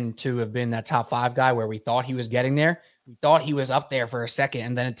proven to have been that top 5 guy where we thought he was getting there. We thought he was up there for a second,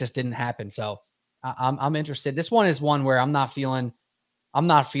 and then it just didn't happen. So I'm interested. This one is one where I'm not feeling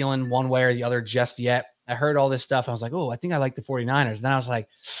one way or the other just yet. I heard all this stuff. I was like, oh, I think I like the 49ers. And then I was like,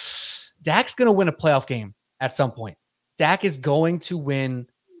 Dak's going to win a playoff game at some point. Dak is going to win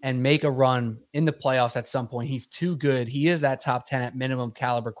and make a run in the playoffs at some point. He's too good. He is that top 10 at minimum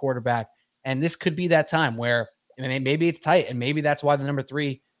caliber quarterback. And this could be that time where maybe it's tight, and maybe that's why the number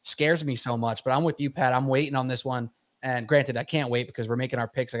 3 scares me so much. But I'm with you, Pat. I'm waiting on this one. And granted, I can't wait because we're making our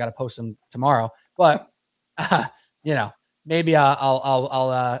picks. I got to post them tomorrow. But, maybe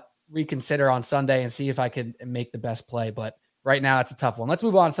I'll reconsider on Sunday and see if I could make the best play. But right now, it's a tough one. Let's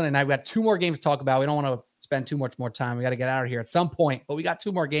move on to Sunday night. We've got 2 more games to talk about. We don't want to spend too much more time. We got to get out of here at some point. But we got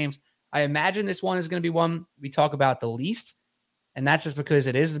 2 more games. I imagine this one is going to be one we talk about the least. And that's just because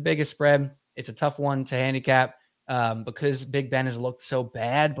it is the biggest spread. It's a tough one to handicap because Big Ben has looked so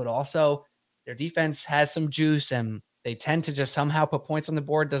bad, but also their defense has some juice and they tend to just somehow put points on the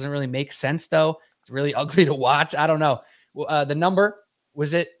board. Doesn't really make sense, though. It's really ugly to watch. I don't know. The number,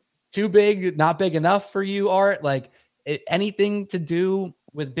 was it too big, not big enough for you, Art? Like anything to do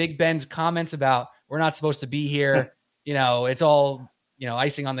with Big Ben's comments about we're not supposed to be here? It's all,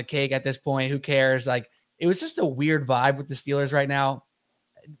 icing on the cake at this point. Who cares? Like, it was just a weird vibe with the Steelers right now.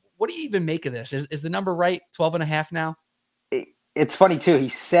 What do you even make of this? Is the number right? 12.5 now? It's funny too. He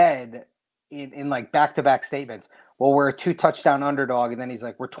said in like back-to-back statements, well, we're a 2-touchdown underdog. And then he's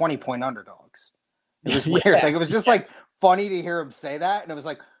like, we're 20-point underdogs. It was weird. Like, it was just like funny to hear him say that. And it was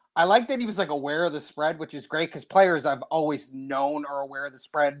like, I like that he was like aware of the spread, which is great because players I've always known are aware of the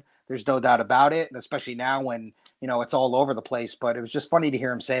spread. There's no doubt about it. And especially now when, it's all over the place, but it was just funny to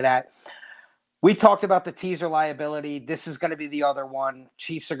hear him say that. We talked about the teaser liability. This is going to be the other one.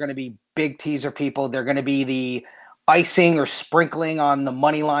 Chiefs are going to be big teaser people. They're going to be the icing or sprinkling on the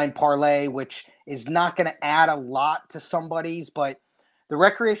money line parlay, which is not going to add a lot to somebody's, but the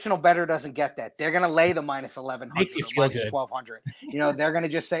recreational bettor doesn't get that. They're going to lay the minus 1,100 or minus 1,200. They're going to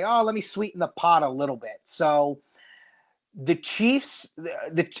just say, oh, let me sweeten the pot a little bit. So the Chiefs,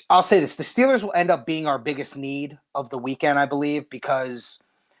 I'll say this, the Steelers will end up being our biggest need of the weekend, I believe, because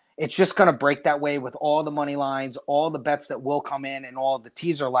it's just going to break that way with all the money lines, all the bets that will come in, and all the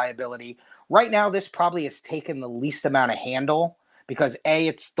teaser liability. Right now, this probably has taken the least amount of handle because, A,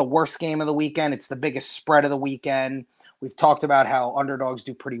 it's the worst game of the weekend. It's the biggest spread of the weekend. We've talked about how underdogs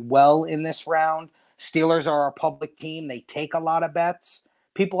do pretty well in this round. Steelers are our public team. They take a lot of bets.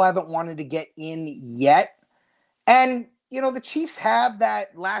 People haven't wanted to get in yet. And the Chiefs have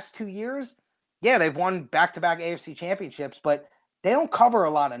that last 2 years. Yeah, they've won back-to-back AFC championships, but they don't cover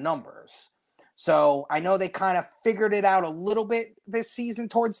a lot of numbers. So I know they kind of figured it out a little bit this season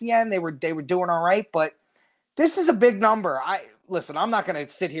towards the end. They were doing all right, but this is a big number. I'm not going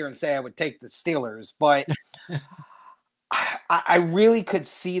to sit here and say I would take the Steelers, but I really could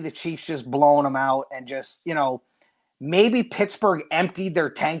see the Chiefs just blowing them out and just, maybe Pittsburgh emptied their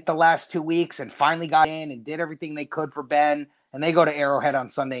tank the last 2 weeks and finally got in and did everything they could for Ben. And they go to Arrowhead on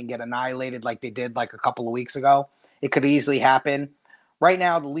Sunday and get annihilated like they did like a couple of weeks ago. It could easily happen. Right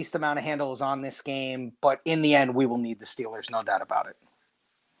now, the least amount of handle is on this game, but in the end, we will need the Steelers, no doubt about it.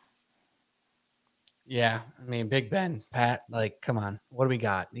 Yeah, I mean, Big Ben, Pat, like, come on. What do we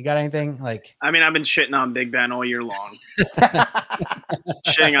got? You got anything? Like, I mean, I've been shitting on Big Ben all year long.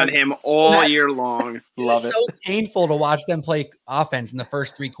 Shitting on him all year long. Love it. It's so painful to watch them play offense in the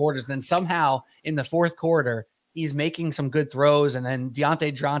first 3 quarters. Then somehow in the fourth quarter, he's making some good throws, and then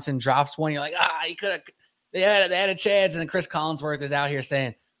Deontay Johnson drops one. You're like, he could have. They had a chance, and then Chris Collinsworth is out here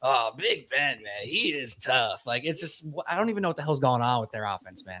saying, "Oh, Big Ben, man, he is tough." Like, it's just, I don't even know what the hell's going on with their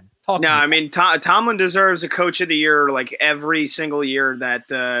offense, man. I mean, Tomlin deserves a Coach of the Year like every single year that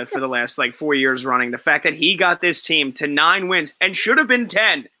for the last like 4 years running. The fact that he got this team to 9 wins and should have been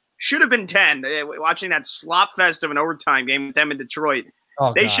 10. Watching that slop fest of an overtime game with them in Detroit,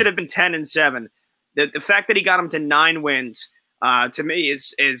 they should have been 10-7. The fact that he got them to 9 wins, to me,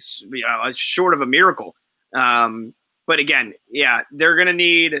 is short of a miracle. But again, yeah, they're going to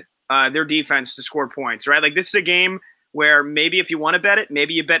need their defense to score points, right? Like, this is a game where maybe if you want to bet it,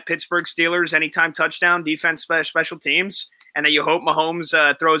 maybe you bet Pittsburgh Steelers anytime touchdown, defense, special teams, and then you hope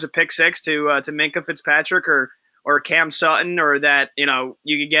Mahomes throws a pick 6 to Minkah Fitzpatrick or Cam Sutton, or that you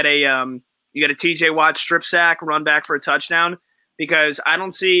could get a TJ Watt strip sack, run back for a touchdown, because I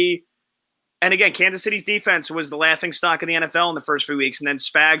don't see. And again, Kansas City's defense was the laughing stock of the NFL in the first few weeks. And then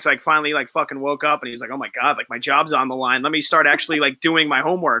Spags finally fucking woke up and he was like, oh my God, my job's on the line. Let me start actually doing my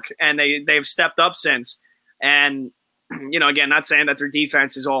homework. And they've stepped up since. And, again, not saying that their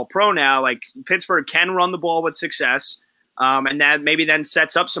defense is all pro now. Like, Pittsburgh can run the ball with success. And that maybe then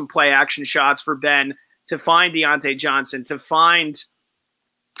sets up some play action shots for Ben to find Deontay Johnson, to find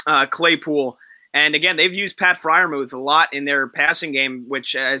Claypool. And again, they've used Pat Freiermuth a lot in their passing game,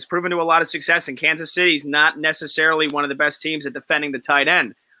 which has proven to a lot of success. And Kansas City's not necessarily one of the best teams at defending the tight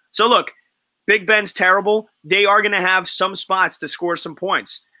end. So look, Big Ben's terrible. They are going to have some spots to score some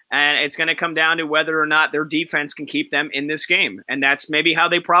points. And it's going to come down to whether or not their defense can keep them in this game. And that's maybe how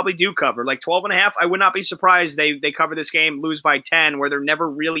they probably do cover. Like 12.5, I would not be surprised they cover this game, lose by 10, where they're never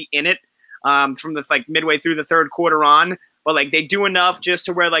really in it from the midway through the third quarter on. But they do enough just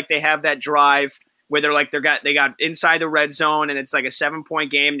to where they have that drive where they got inside the red zone and it's like a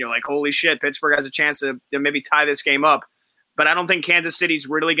 7-point game and you're like, holy shit, Pittsburgh has a chance to maybe tie this game up. But I don't think Kansas City's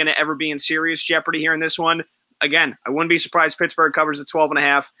really going to ever be in serious jeopardy here in this one. Again, I wouldn't be surprised Pittsburgh covers the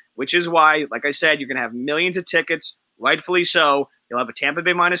 12.5, which is why, like I said, you're going to have millions of tickets, rightfully so. You'll have a Tampa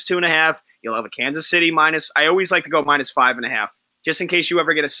Bay -2.5. You'll have a Kansas City minus. I always like to go -5.5, just in case you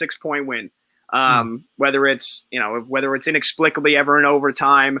ever get a 6-point win. Whether it's inexplicably ever in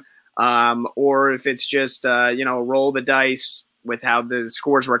overtime, or if it's just roll the dice with how the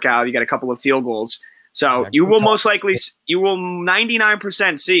scores work out. You got a couple of field goals, so you will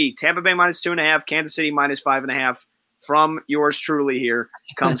 99% see Tampa Bay -2.5, Kansas City -5.5 from yours truly here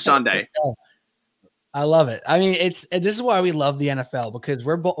come Sunday. I love it. I mean, this is why we love the NFL, because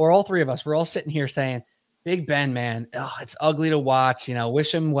we're all three of us. We're all sitting here saying, Big Ben, man, it's ugly to watch.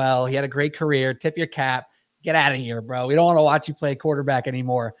 Wish him well. He had a great career. Tip your cap. Get out of here, bro. We don't want to watch you play quarterback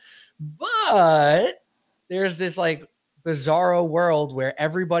anymore. But there's this bizarro world where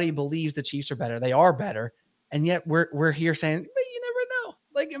everybody believes the Chiefs are better. They are better. And yet we're here saying, but you never know.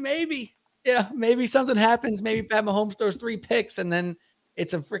 Maybe something happens. Maybe Pat Mahomes throws 3 picks and then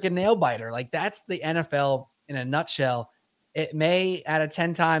it's a freaking nail biter. That's the NFL in a nutshell. It may out of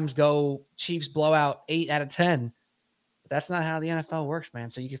 10 times go Chiefs blowout 8 out of 10. But that's not how the NFL works, man.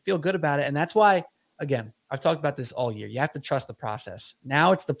 So you can feel good about it. And that's why, again, I've talked about this all year. You have to trust the process.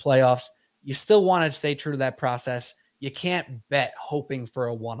 Now it's the playoffs. You still want to stay true to that process. You can't bet hoping for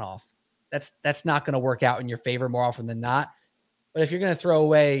a one-off. That's not going to work out in your favor more often than not. But if you're going to throw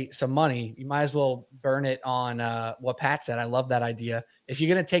away some money, you might as well burn it on what Pat said. I love that idea. If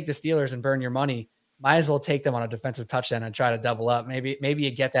you're going to take the Steelers and burn your money, might as well take them on a defensive touchdown and try to double up. Maybe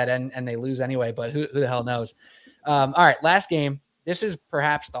you get that and they lose anyway, but who the hell knows? All right, last game. This is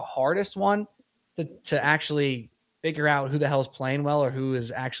perhaps the hardest one to actually figure out who the hell is playing well or who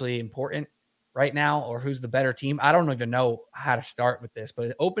is actually important right now or who's the better team. I don't even know how to start with this, but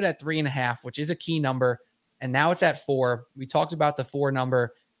it opened at 3.5, which is a key number. and now it's at 4. We talked about the 4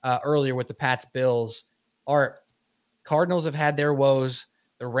 number earlier with the Pats Bills. Our Cardinals have had their woes.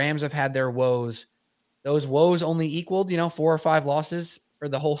 The Rams have had their woes. Those woes only equaled, 4 or 5 losses for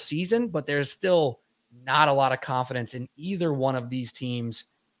the whole season, but there's still not a lot of confidence in either one of these teams.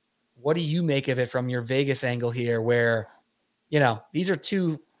 What do you make of it from your Vegas angle here where, these are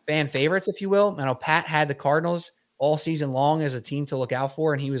 2 fan favorites, if you will? I know Pat had the Cardinals all season long as a team to look out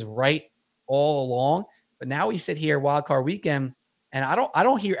for, and he was right all along. But now we sit here wild card weekend, and I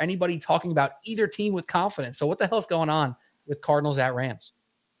don't hear anybody talking about either team with confidence. So what the hell's going on with Cardinals at Rams?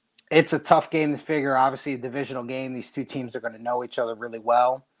 It's a tough game to figure. Obviously, a divisional game. These 2 teams are going to know each other really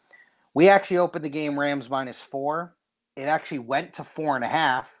well. We actually opened the game Rams -4. It actually went to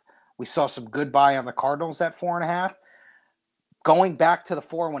 4.5. We saw some good buy on the Cardinals at 4.5. Going back to the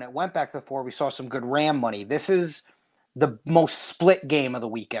 4, when it went back to the 4, we saw some good Ram money. This is the most split game of the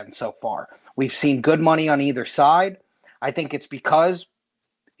weekend so far. We've seen good money on either side. I think it's because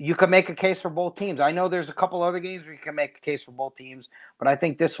you can make a case for both teams. I know there's a couple other games where you can make a case for both teams, but I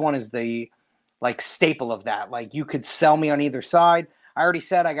think this one is the staple of that. You could sell me on either side. I already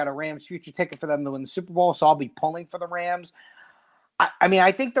said I got a Rams future ticket for them to win the Super Bowl, so I'll be pulling for the Rams.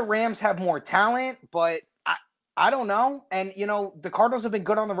 I think the Rams have more talent, but I don't know. And, the Cardinals have been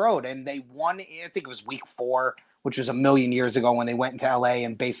good on the road, and they won, I think it was week 4, which was a million years ago when they went into LA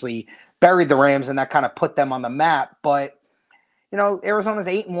and basically buried the Rams, and that kind of put them on the map. But, Arizona's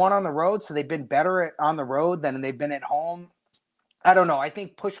 8-1 on the road, so they've been better on the road than they've been at home. I don't know. I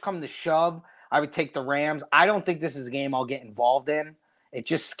think push come to shove, I would take the Rams. I don't think this is a game I'll get involved in. It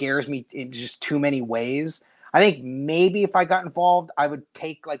just scares me in just too many ways. I think maybe if I got involved, I would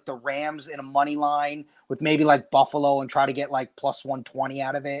take the Rams in a money line with maybe Buffalo and try to get plus 120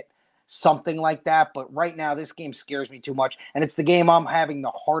 out of it, something like that. But right now, this game scares me too much. And it's the game I'm having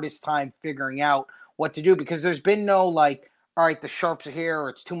the hardest time figuring out what to do because there's been no all right, the sharps are here or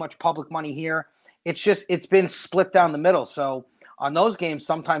it's too much public money here. It's been split down the middle. So on those games,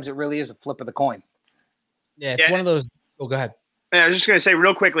 sometimes it really is a flip of the coin. Yeah, it's one of those. Oh, go ahead. I was just going to say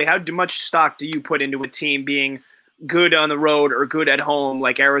real quickly, how much stock do you put into a team being good on the road or good at home?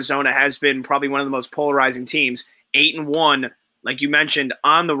 Like Arizona has been probably one of the most polarizing teams, 8-1, like you mentioned,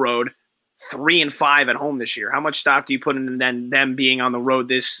 on the road, 3-5 at home this year. How much stock do you put into them being on the road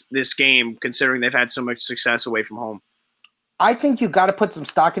this game, considering they've had so much success away from home? I think you got to put some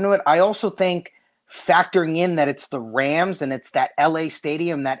stock into it. I also think factoring in that it's the Rams and it's that LA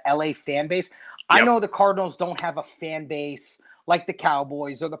stadium, that LA fan base. Yep. I know the Cardinals don't have a fan base like the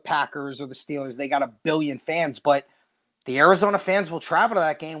Cowboys or the Packers or the Steelers. They got a billion fans, but the Arizona fans will travel to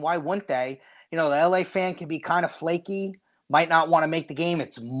that game. Why wouldn't they? The LA fan can be kind of flaky, might not want to make the game.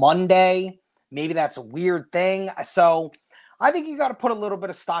 It's Monday. Maybe that's a weird thing. So I think you got to put a little bit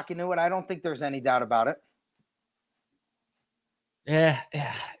of stock into it. I don't think there's any doubt about it. Yeah.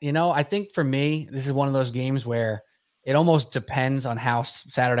 I think for me, this is one of those games where it almost depends on how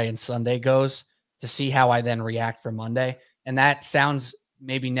Saturday and Sunday goes to see how I then react for Monday. And that sounds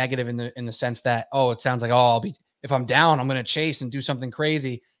maybe negative in the sense that, it sounds like, if I'm down, I'm going to chase and do something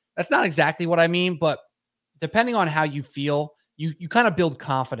crazy. That's not exactly what I mean, but depending on how you feel, you kind of build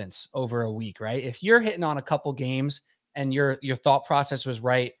confidence over a week, right? If you're hitting on a couple games and your thought process was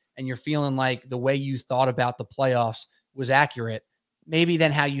right and you're feeling like the way you thought about the playoffs was accurate, maybe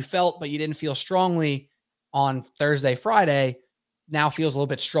then how you felt, but you didn't feel strongly on Thursday, Friday, now feels a little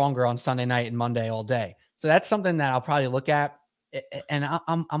bit stronger on Sunday night and Monday all day. So that's something that I'll probably look at. And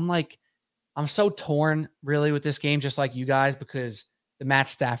I'm so torn really with this game, just like you guys, because the Matt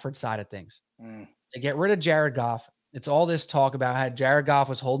Stafford side of things. They get rid of Jared Goff. It's all this talk about how Jared Goff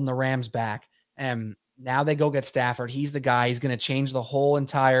was holding the Rams back. And now they go get Stafford. He's the guy. He's going to change the whole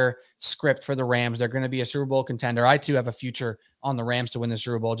entire script for the Rams. They're going to be a Super Bowl contender. I too have a future on the Rams to win the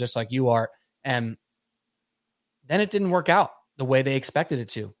Super Bowl, just like you are. And then it didn't work out the way they expected it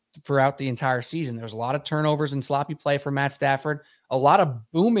to throughout the entire season. There was a lot of turnovers and sloppy play for Matt Stafford, a lot of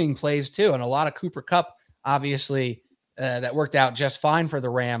booming plays too, and a lot of Cooper Kupp, obviously, that worked out just fine for the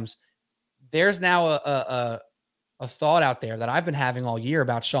Rams. There's now a thought out there that I've been having all year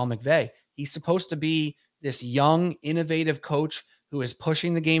about Sean McVay. He's supposed to be this young, innovative coach who is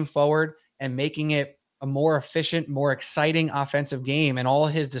pushing the game forward and making it a more efficient, more exciting offensive game. And all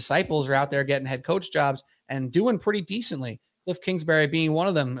his disciples are out there getting head coach jobs and doing pretty decently. Cliff Kingsbury being one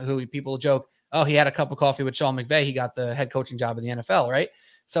of them, who people joke, he had a cup of coffee with Sean McVay. He got the head coaching job in the NFL, right?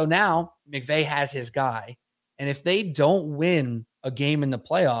 So now McVay has his guy. And if they don't win a game in the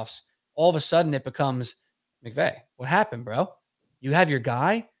playoffs, all of a sudden it becomes, McVay, what happened, bro? You have your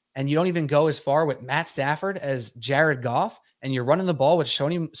guy and you don't even go as far with Matt Stafford as Jared Goff. and you're running the ball with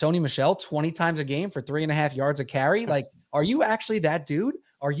Sony Michel 20 times a game for 3.5 yards a carry. Like, are you actually that dude?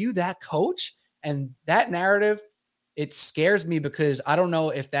 Are you that coach? And that narrative, it scares me because I don't know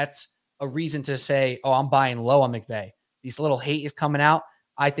if that's a reason to say, oh, I'm buying low on McVay. This little hate is coming out.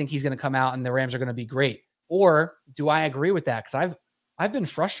 I think he's going to come out and the Rams are going to be great. Or do I agree with that? Because I've been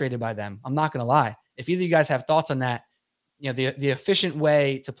frustrated by them. I'm not going to lie. If either of you guys have thoughts on that, the efficient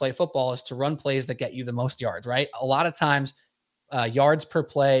way to play football is to run plays that get you the most yards, right? A lot of times yards per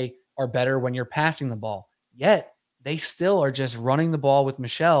play are better when you're passing the ball. Yet they still are just running the ball with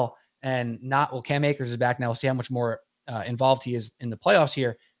Michel and not, well, Cam Akers is back now. We'll see how much more involved he is in the playoffs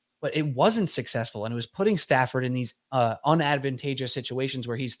here. But it wasn't successful, and it was putting Stafford in these unadvantageous situations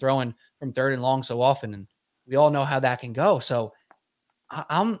where he's throwing from 3rd and long so often, and we all know how that can go. So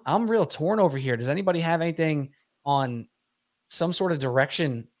I'm real torn over here. Does anybody have anything on some sort of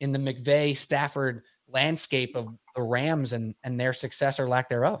direction in the McVay Stafford landscape of the Rams and their success or lack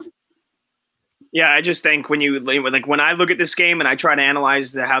thereof? Yeah, I just think when I look at this game and I try to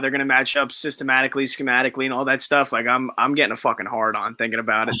analyze how they're going to match up systematically, schematically, and all that stuff, like I'm getting a fucking hard on thinking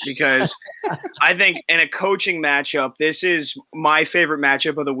about it because I think in a coaching matchup, this is my favorite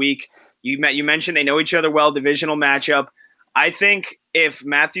matchup of the week. You mentioned they know each other well, divisional matchup. I think if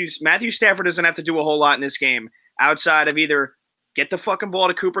Matthew Stafford doesn't have to do a whole lot in this game outside of either get the fucking ball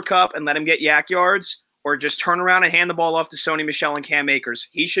to Cooper Kupp and let him get yak yards, or just turn around and hand the ball off to Sony Michel and Cam Akers.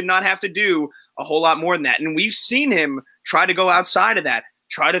 He should not have to do a whole lot more than that. And we've seen him try to go outside of that,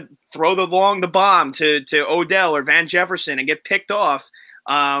 try to throw the bomb to Odell or Van Jefferson and get picked off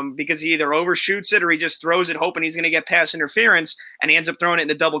because he either overshoots it or he just throws it hoping he's going to get pass interference, and he ends up throwing it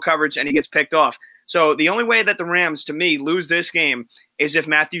into double coverage and he gets picked off. So the only way that the Rams, to me, lose this game is if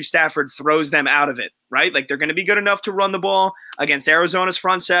Matthew Stafford throws them out of it, right? Like, they're going to be good enough to run the ball against Arizona's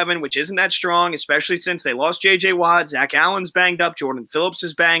front seven, which isn't that strong, especially since they lost J.J. Watt, Zach Allen's banged up, Jordan Phillips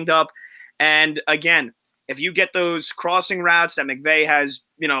is banged up. And again, if you get those crossing routes that McVay has,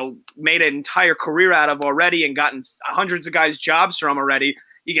 made an entire career out of already and gotten hundreds of guys jobs from already,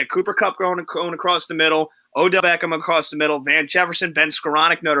 you get Cooper Kupp going across the middle, Odell Beckham across the middle, Van Jefferson, Ben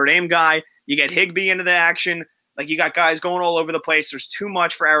Skoranek, Notre Dame guy. You get Higbee into the action. Like, you got guys going all over the place. There's too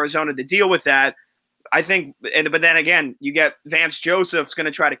much for Arizona to deal with that. I think, but then again, you get Vance Joseph's going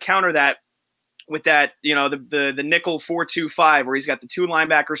to try to counter that with that, the nickel 4-2-5, where he's got the two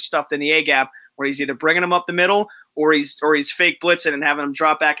linebackers stuffed in the A gap, where he's either bringing them up the middle or he's fake blitzing and having them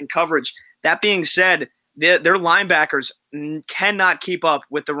drop back in coverage. That being said, their linebackers cannot keep up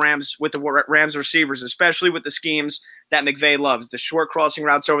with the Rams receivers, especially with the schemes that McVay loves, the short crossing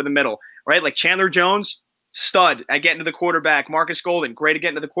routes over the middle, right? Like Chandler Jones, stud at getting to the quarterback. Marcus Golden, great at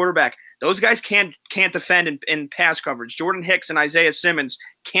getting to the quarterback. Those guys can't defend in pass coverage. Jordan Hicks and Isaiah Simmons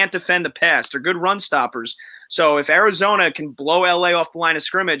can't defend the pass. They're good run stoppers. So if Arizona can blow LA off the line of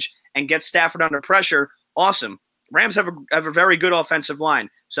scrimmage and get Stafford under pressure, awesome. Rams have a very good offensive line.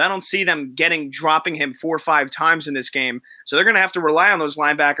 So I don't see them dropping him 4 or 5 times in this game. So they're going to have to rely on those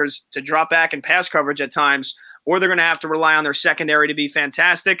linebackers to drop back in pass coverage at times, or they're going to have to rely on their secondary to be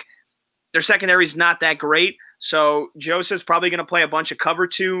fantastic. Their secondary is not that great. So Joseph's probably going to play a bunch of cover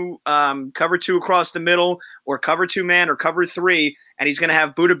two across the middle, or cover 2 man, or cover 3. And he's going to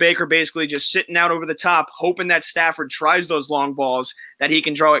have Budda Baker basically just sitting out over the top, hoping that Stafford tries those long balls that he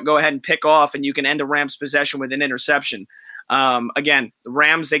can go ahead and pick off, and you can end a Rams possession with an interception. Again, the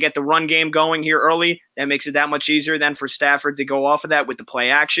Rams, they get the run game going here early. That makes it that much easier then for Stafford to go off of that with the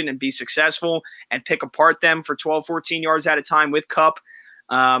play action and be successful and pick apart them for 12, 14 yards at a time with Kupp.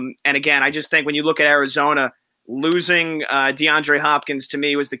 And again, I just think when you look at Arizona, losing DeAndre Hopkins to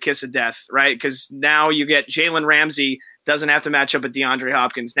me was the kiss of death, right? Because now you get Jalen Ramsey doesn't have to match up with DeAndre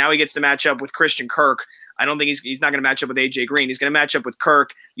Hopkins. Now he gets to match up with Christian Kirk. I don't think he's not going to match up with A.J. Green. He's going to match up with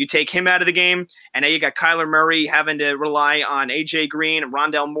Kirk. You take him out of the game, and now you got Kyler Murray having to rely on A.J. Green and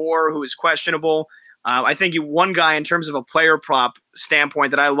Rondale Moore, who is questionable. I think one guy in terms of a player prop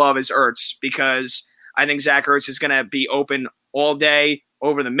standpoint that I love is Ertz, because I think Zach Ertz is going to be open all day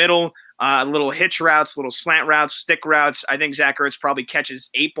over the middle. Little hitch routes, little slant routes, stick routes. I think Zach Ertz probably catches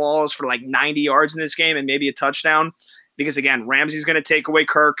 8 balls for like 90 yards in this game and maybe a touchdown, because, again, Ramsey's going to take away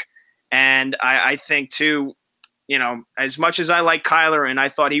Kirk. And I think, too, as much as I like Kyler and I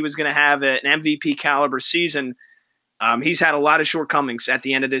thought he was going to have an MVP caliber season, he's had a lot of shortcomings at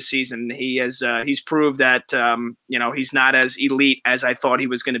the end of this season. He's proved that, he's not as elite as I thought he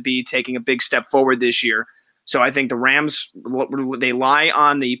was going to be, taking a big step forward this year. So I think the Rams, they rely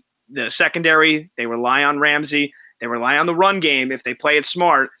on the secondary. They rely on Ramsey. They rely on the run game if they play it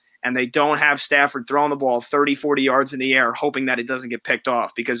smart, and they don't have Stafford throwing the ball 30, 40 yards in the air, hoping that it doesn't get picked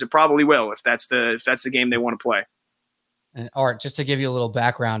off, because it probably will if that's the game they want to play. And Art, just to give you a little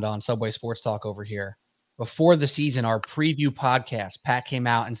background on Subway Sports Talk over here. Before the season, our preview podcast, Pat came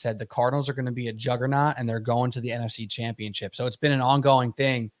out and said the Cardinals are going to be a juggernaut and they're going to the NFC Championship. So it's been an ongoing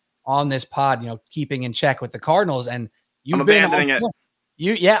thing on this pod, keeping in check with the Cardinals. And you've been abandoning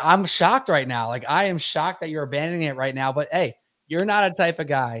it. I'm shocked right now. Like, I am shocked that you're abandoning it right now. But hey, you're not a type of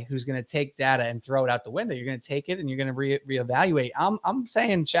guy who's going to take data and throw it out the window. You're going to take it and you're going to reevaluate. I'm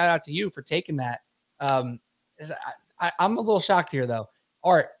saying shout out to you for taking that. I'm a little shocked here, though.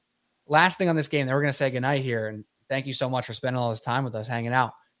 Art, last thing on this game, then we're going to say goodnight here. And thank you so much for spending all this time with us hanging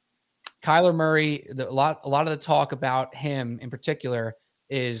out. Kyler Murray, a lot of the talk about him in particular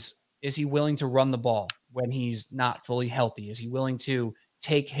is he willing to run the ball when he's not fully healthy? Is he willing to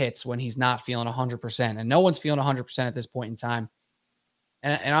take hits when he's not feeling 100%? And no one's feeling 100% at this point in time.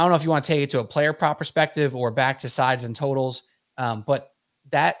 And I don't know if you want to take it to a player prop perspective or back to sides and totals, but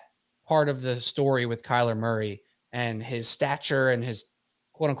that part of the story with Kyler Murray and his stature and his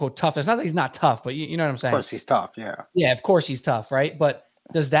quote-unquote toughness. Not that he's not tough, but you know what I'm saying? Of course he's tough, yeah. Yeah, of course he's tough, right? But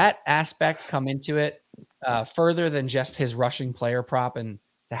does that aspect come into it further than just his rushing player prop and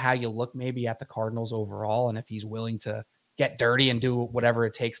to how you look maybe at the Cardinals overall and if he's willing to get dirty and do whatever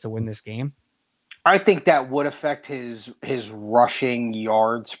it takes to win this game? I think that would affect his rushing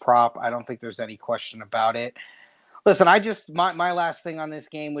yards prop. I don't think there's any question about it. Listen, my last thing on this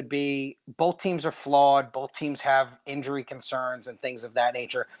game would be both teams are flawed. Both teams have injury concerns and things of that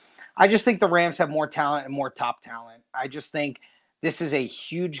nature. I just think the Rams have more talent and more top talent. I just think this is a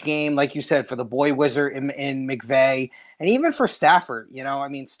huge game, like you said, for the boy wizard in McVay and even for Stafford.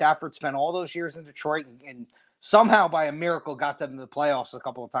 Stafford spent all those years in Detroit and somehow by a miracle got them to the playoffs a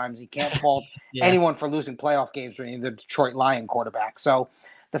couple of times. You can't fault anyone for losing playoff games when you're the Detroit Lion quarterback. So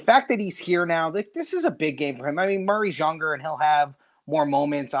the fact that he's here now, this is a big game for him. I mean, Murray's younger and he'll have more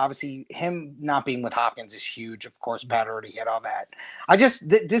moments. Obviously, him not being with Hopkins is huge. Of course, Pat already hit on that.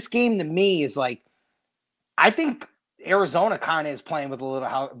 This game to me is like, I think Arizona kind of is playing with a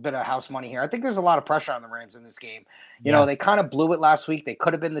little bit of house money here. I think there's a lot of pressure on the Rams in this game. You know, they kind of blew it last week. They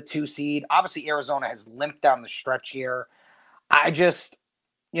could have been the 2 seed. Obviously, Arizona has limped down the stretch here. I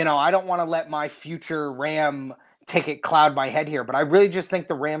don't want to let my future Ram ticket cloud my head here, but I really just think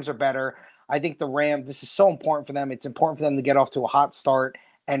the Rams are better. I think the Rams, this is so important for them. It's important for them to get off to a hot start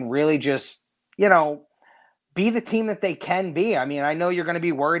and really just, be the team that they can be. I mean, I know you're going to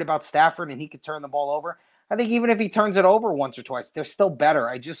be worried about Stafford and he could turn the ball over. I think even if he turns it over once or twice, they're still better.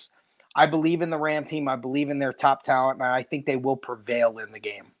 I believe in the Ram team. I believe in their top talent, and I think they will prevail in the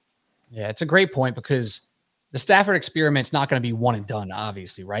game. Yeah, it's a great point because the Stafford experiment's not going to be one and done,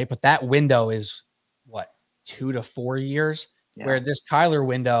 obviously, right? But that window is, 2 to 4 years? Yeah. Where this Kyler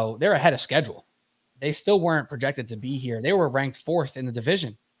window, they're ahead of schedule. They still weren't projected to be here. They were ranked 4th in the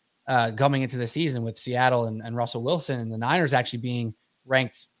division coming into the season with Seattle and Russell Wilson, and the Niners actually being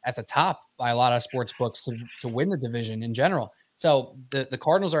ranked at the top by a lot of sports books to win the division in general. So the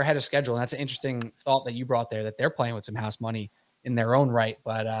Cardinals are ahead of schedule, and that's an interesting thought that you brought there, that they're playing with some house money in their own right.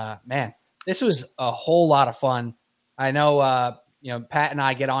 But, man, this was a whole lot of fun. I know, Pat and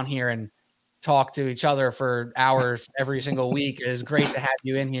I get on here and talk to each other for hours every single week. It is great to have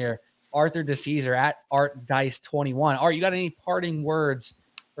you in here. Arthur DeCesar at Art Dice 21. Art, you got any parting words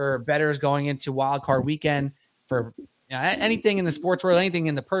for bettors going into Wild Card Weekend, for anything in the sports world, anything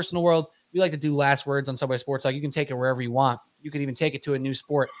in the personal world? We like to do last words on Subway Sports Talk. You can take it wherever you want. You can even take it to a new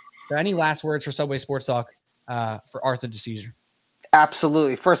sport. So any last words for Subway Sports Talk for Arthur DeCesar?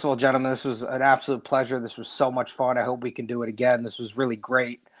 Absolutely. First of all, gentlemen, this was an absolute pleasure. This was so much fun. I hope we can do it again. This was really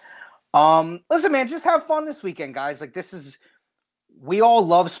great. Listen, man, just have fun this weekend, guys. We all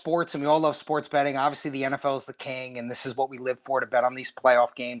love sports and we all love sports betting. Obviously, the NFL is the king, and this is what we live for, to bet on these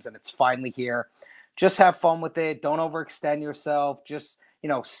playoff games, and it's finally here. Just have fun with it. Don't overextend yourself. Just,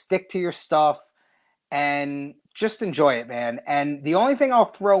 stick to your stuff and just enjoy it, man. And the only thing I'll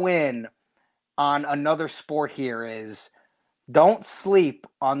throw in on another sport here is don't sleep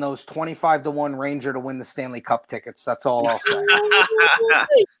on those 25-1 Ranger to win the Stanley Cup tickets. That's all I'll say.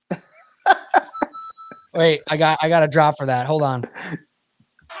 Wait, I got a drop for that. Hold on.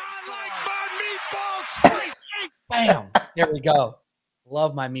 Bam. There we go.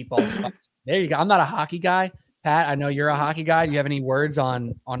 Love my meatball spice. There you go. I'm not a hockey guy. Pat, I know you're a hockey guy. Do you have any words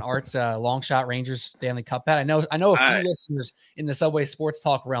on Art's long shot Rangers Stanley Cup bet? I know a few listeners in the Subway Sports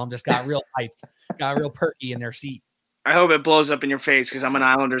Talk realm just got real hyped, got real perky in their seat. I hope it blows up in your face because I'm an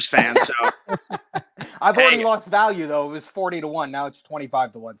Islanders fan. So I've already lost value, though. It was 40-1. Now it's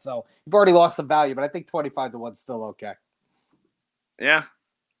 25-1. So you've already lost some value, but I think 25-1 is still okay. Yeah.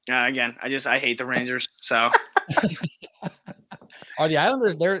 Again, I hate the Rangers. So are the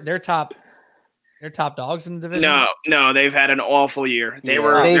Islanders? They're top They're top dogs in the division. No, they've had an awful year. They've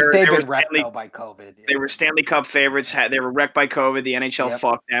been wrecked by COVID. Yeah. They were Stanley Cup favorites. They were wrecked by COVID. The NHL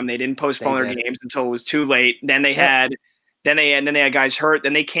fucked them. They didn't postpone their games until it was too late. Then they had guys hurt.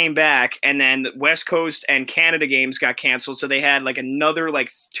 Then they came back, and then the West Coast and Canada games got canceled. So they had like another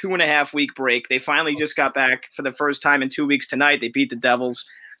 2.5 week break. They finally just got back for the first time in 2 weeks tonight. They beat the Devils.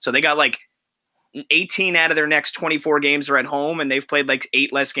 So they got 18 out of their next 24 games are at home, and they've played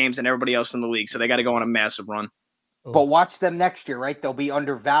 8 less games than everybody else in the league. So they got to go on a massive run. But watch them next year, right? They'll be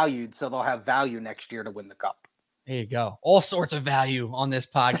undervalued, so they'll have value next year to win the cup. There you go. All sorts of value on this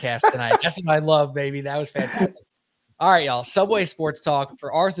podcast tonight. That's what I love, baby. That was fantastic. All right, y'all. Subway Sports Talk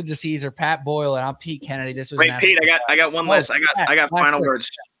for Arthur DeCesar, Pat Boyle, and I'm Pete Kennedy. This was Pete. I got one last. I got final words.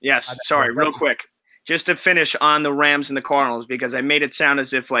 Yes. Sorry, real quick. Just to finish on the Rams and the Cardinals, because I made it sound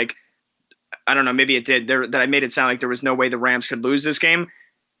as if I don't know, maybe it did, that I made it sound like there was no way the Rams could lose this game.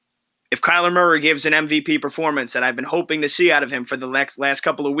 If Kyler Murray gives an MVP performance that I've been hoping to see out of him for the last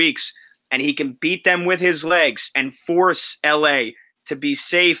couple of weeks, and he can beat them with his legs and force LA to be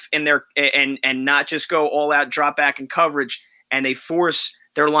safe in their and not just go all out drop back in coverage, and they force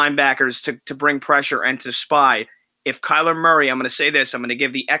their linebackers to bring pressure and to spy. If Kyler Murray, I'm going to say this, I'm going to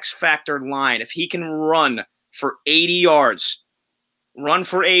give the X factor line. If he can run for 80 yards, run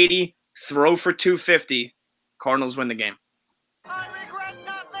for 80, throw for 250, Cardinals win the game. I regret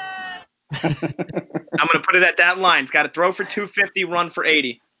nothing. I'm going to put it at that line. It's got to throw for 250, run for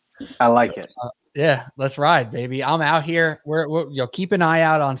 80. I like it. Yeah, let's ride, baby. I'm out here. We're keep an eye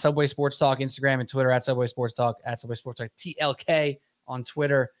out on Subway Sports Talk, Instagram and Twitter at Subway Sports Talk, at Subway Sports Talk, TLK on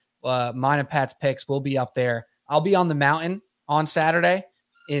Twitter. Mine and Pat's picks will be up there. I'll be on the mountain on Saturday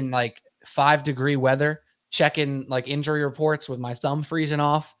in 5-degree weather, checking injury reports with my thumb freezing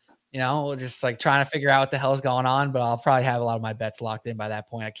off. Just trying to figure out what the hell is going on. But I'll probably have a lot of my bets locked in by that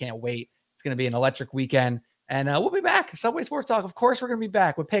point. I can't wait. It's going to be an electric weekend. And we'll be back. Subway Sports Talk. Of course, we're going to be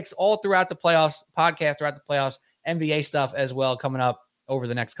back with picks all throughout the playoffs, podcast throughout the playoffs, NBA stuff as well coming up over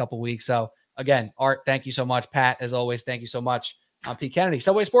the next couple of weeks. So, again, Art, thank you so much. Pat, as always, thank you so much. I'm Pete Kennedy.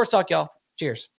 Subway Sports Talk, y'all. Cheers.